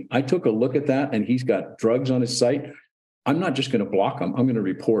friend me. I took a look at that and he's got drugs on his site. I'm not just going to block him. I'm going to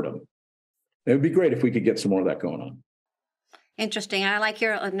report him. It would be great if we could get some more of that going on. Interesting. I like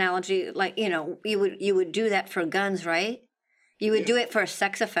your analogy. Like, you would do that for guns, right? You would do it for a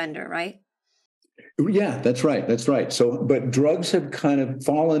sex offender, right? Yeah, that's right. That's right. So, but drugs have kind of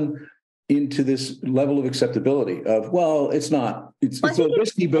fallen into this level of acceptability of, it's not, it's a little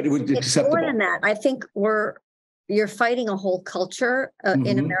risky, but it would be acceptable. More than that, I think you're fighting a whole culture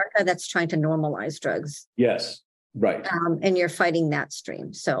in America that's trying to normalize drugs. Yes. Right. And you're fighting that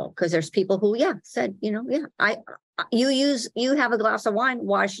stream. So, because there's people who, said, you have a glass of wine.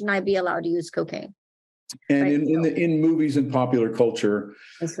 Why shouldn't I be allowed to use cocaine? And right? in movies and popular culture,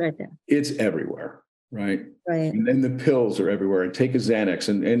 that's right there. It's everywhere. Right. Right. And then the pills are everywhere, and take a Xanax.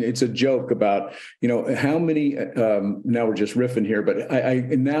 And it's a joke about, how many, now we're just riffing here, but I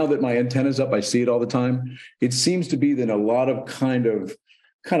now that my antenna's up, I see it all the time. It seems to be that a lot of kind of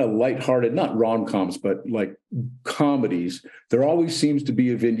lighthearted, not rom-coms, but like comedies, there always seems to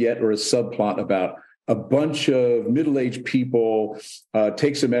be a vignette or a subplot about a bunch of middle-aged people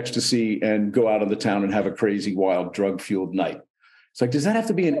take some ecstasy and go out on the town and have a crazy, wild, drug-fueled night. It's like, does that have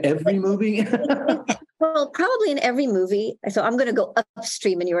to be in every movie? Well, probably in every movie. So I'm going to go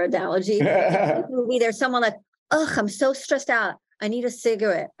upstream in your analogy. In every movie, there's someone like, ugh, I'm so stressed out. I need a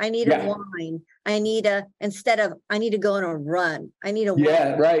cigarette. I need a wine. I need to go on a run. I need a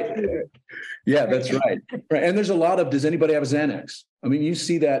right. Yeah, that's right. Right. And there's a lot of, does anybody have a Xanax? I mean, you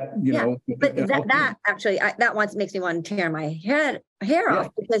see that, But that actually, that once makes me want to tear my hair off,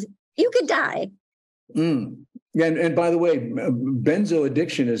 because you could die. Mm. And by the way, benzo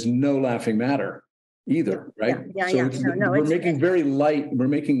addiction is no laughing matter either, right? We're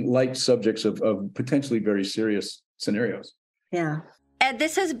making light subjects of potentially very serious scenarios. Yeah. Ed,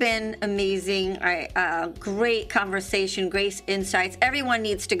 this has been amazing. Great conversation, great insights. Everyone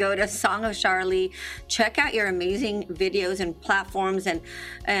needs to go to Song of Charlie, check out your amazing videos and platforms,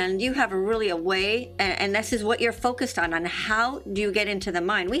 and you have really a way, and this is what you're focused on how do you get into the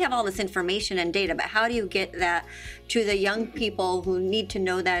mind? We have all this information and data, but how do you get that to the young people who need to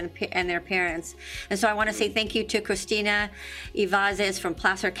know that and their parents? And so I want to say thank you to Christina Ivazes from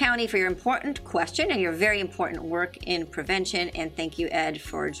Placer County for your important question and your very important work in prevention, and thank you, Ed,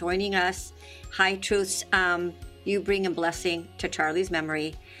 for joining us. High Truths, you bring a blessing to Charlie's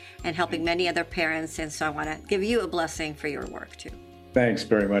memory and helping many other parents. And so I want to give you a blessing for your work too. Thanks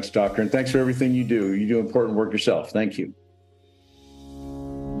very much, Doctor. And thanks for everything you do. You do important work yourself. Thank you.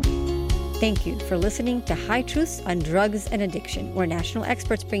 Thank you for listening to High Truths on Drugs and Addiction, where national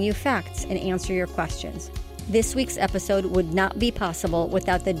experts bring you facts and answer your questions. This week's episode would not be possible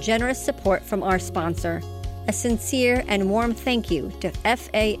without the generous support from our sponsor. A sincere and warm thank you to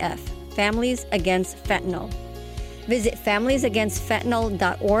FAF, Families Against Fentanyl. Visit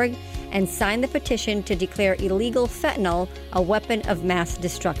familiesagainstfentanyl.org and sign the petition to declare illegal fentanyl a weapon of mass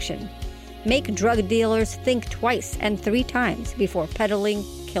destruction. Make drug dealers think twice and 3 times before peddling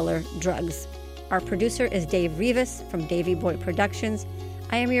killer drugs. Our producer is Dave Rivas from Davey Boy Productions.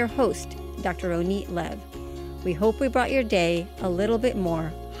 I am your host, Dr. Ronit Lev. We hope we brought your day a little bit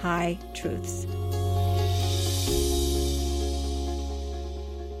more high truths.